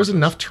hike, and it was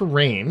enough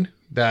terrain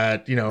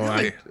that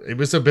really? It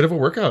was a bit of a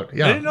workout.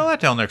 Yeah, I didn't know that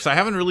down there because I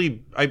haven't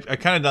really. I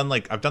kind of done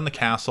I've done the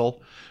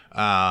castle.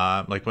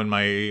 Like when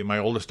my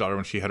oldest daughter,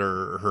 when she had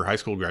her high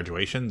school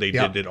graduation, they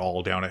did it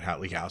all down at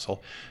Hatley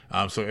Castle.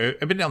 So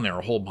I've been down there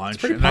a whole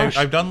bunch. And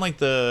I've done like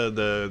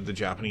the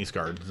Japanese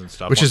gardens and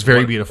stuff, which is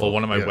very beautiful. Well,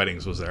 one of my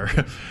weddings was there.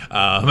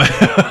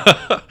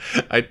 I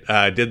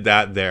did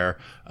that there,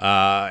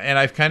 and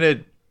I've kind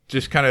of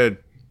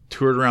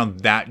toured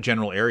around that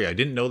general area. I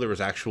didn't know there was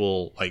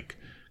actual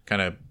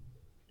kind of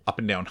up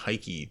and down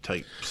hikey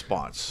type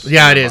spots.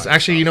 Yeah, it is.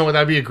 Actually, you know what?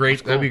 That'd be a great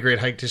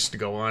hike just to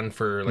go on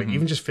for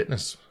even just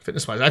fitness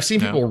wise. I've seen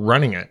people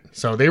running it,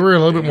 so they were a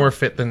little bit more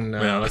fit than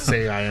let's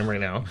say I am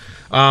right now.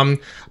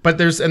 But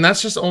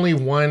that's just only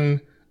one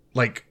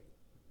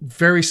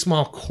very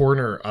small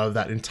corner of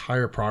that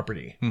entire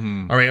property.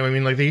 Mm-hmm. All right. I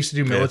mean, they used to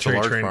do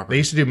military training. Property. They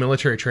used to do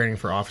military training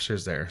for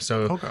officers there.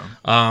 So,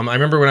 I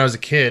remember when I was a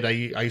kid,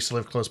 I used to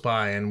live close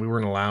by, and we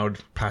weren't allowed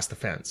past the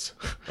fence.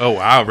 Oh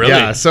wow, really?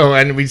 Yeah. So,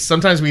 and we'd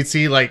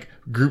see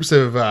groups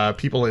of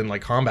people in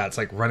combats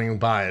running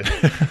by it.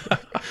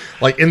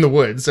 like in the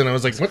woods. And I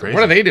was like, what crazy.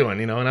 are they doing?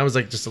 You know, and I was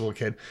like just a little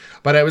kid.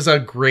 But it was a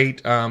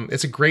great,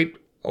 it's a great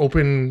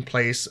open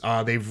place.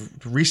 They've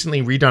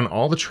recently redone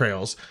all the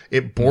trails.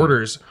 It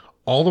borders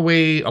all the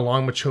way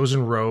along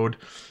Machosen Road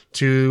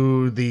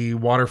to the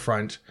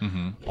waterfront,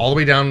 all the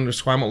way down to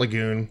Squamot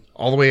Lagoon,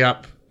 all the way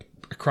up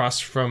across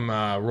from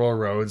Royal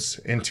Roads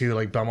into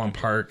like Belmont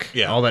Park,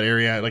 all that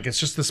area. Like it's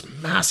just this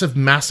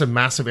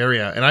massive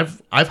area. And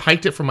I've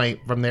hiked it from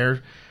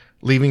there,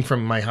 leaving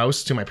from my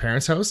house to my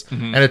parents' house,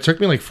 and it took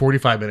me like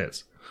 45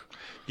 minutes.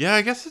 Yeah,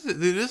 I guess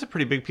it is a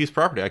pretty big piece of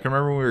property. I can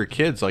remember when we were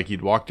kids, like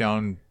you'd walk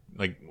down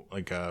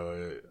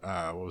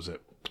what was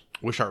it?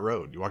 Wishart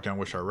Road. You walk down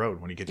Wishart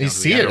Road when you get down you to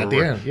see the it end at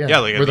the end, yeah,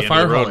 like where at the end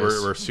fire of the road, hall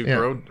is. where Souk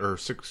Road or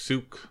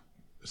Souk.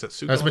 Is that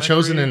Souk? That's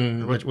Machosen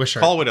and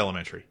Wishart. Colwood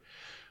Elementary.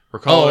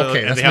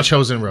 Okay, that's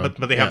Machosen Road.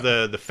 But they have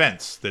the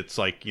fence that's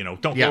like,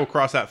 don't go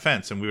across that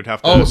fence, and we would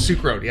have to. Oh,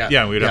 Souk Road, yeah.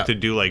 Yeah, we would have to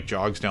do like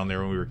jogs down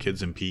there when we were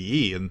kids in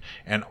PE,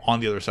 and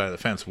on the other side of the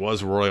fence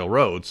was Royal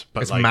Roads.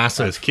 But it's like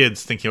massive. As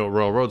kids thinking about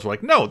Royal Roads, we're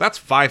like, no, that's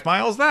 5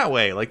 miles that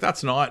way. Like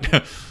that's not.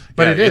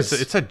 But it is.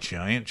 It's a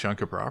giant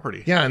chunk of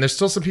property. Yeah, and there's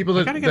still some people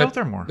that gotta get out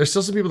there more. There's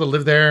still some people that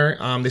live there.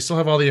 They still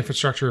have all the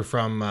infrastructure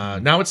from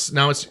now it's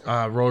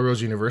Royal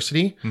Roads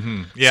University.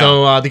 Yeah.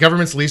 So the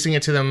government's leasing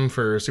it to them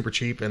for super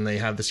cheap, and they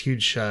have this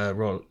huge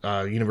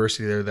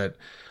university there that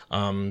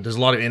there's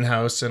a lot of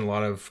in-house and a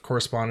lot of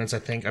correspondence. I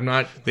think I'm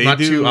not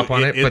too up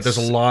on it, but there's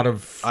a lot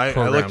of. I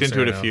looked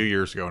into it a few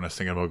years ago, and I was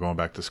thinking about going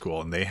back to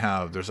school, and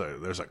there's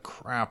a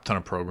crap ton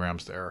of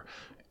programs there.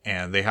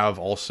 And they have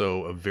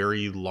also a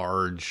very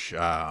large,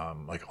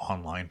 like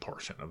online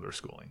portion of their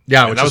schooling.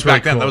 Yeah, and which that was is really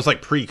back then. cool. That was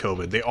like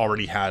pre-COVID. They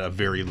already had a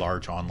very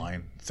large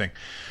online thing.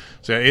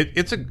 So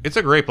it's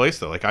a great place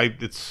though. Like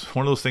it's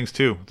one of those things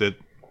too that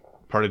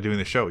part of doing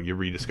the show you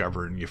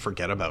rediscover and you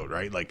forget about.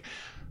 Right, like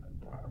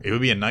it would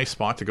be a nice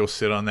spot to go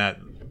sit on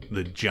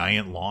the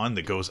giant lawn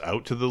that goes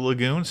out to the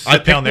lagoon.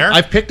 Sit down there.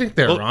 I've picnicked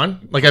there,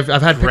 Ron. Like I've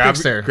had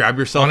picnics there. Grab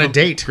yourself on a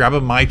date. Grab a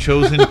My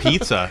Chosen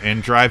pizza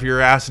and drive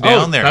your ass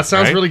down there. That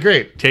sounds really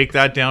great. Take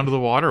that down to the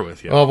water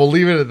with you. Well, we'll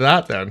leave it at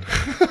that then.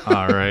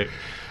 All right.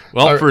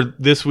 Well, for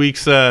this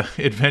week's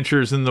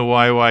Adventures in the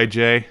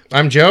YYJ,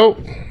 I'm Joe.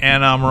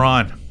 And I'm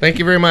Ron. Thank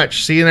you very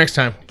much. See you next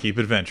time. Keep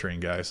adventuring,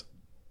 guys.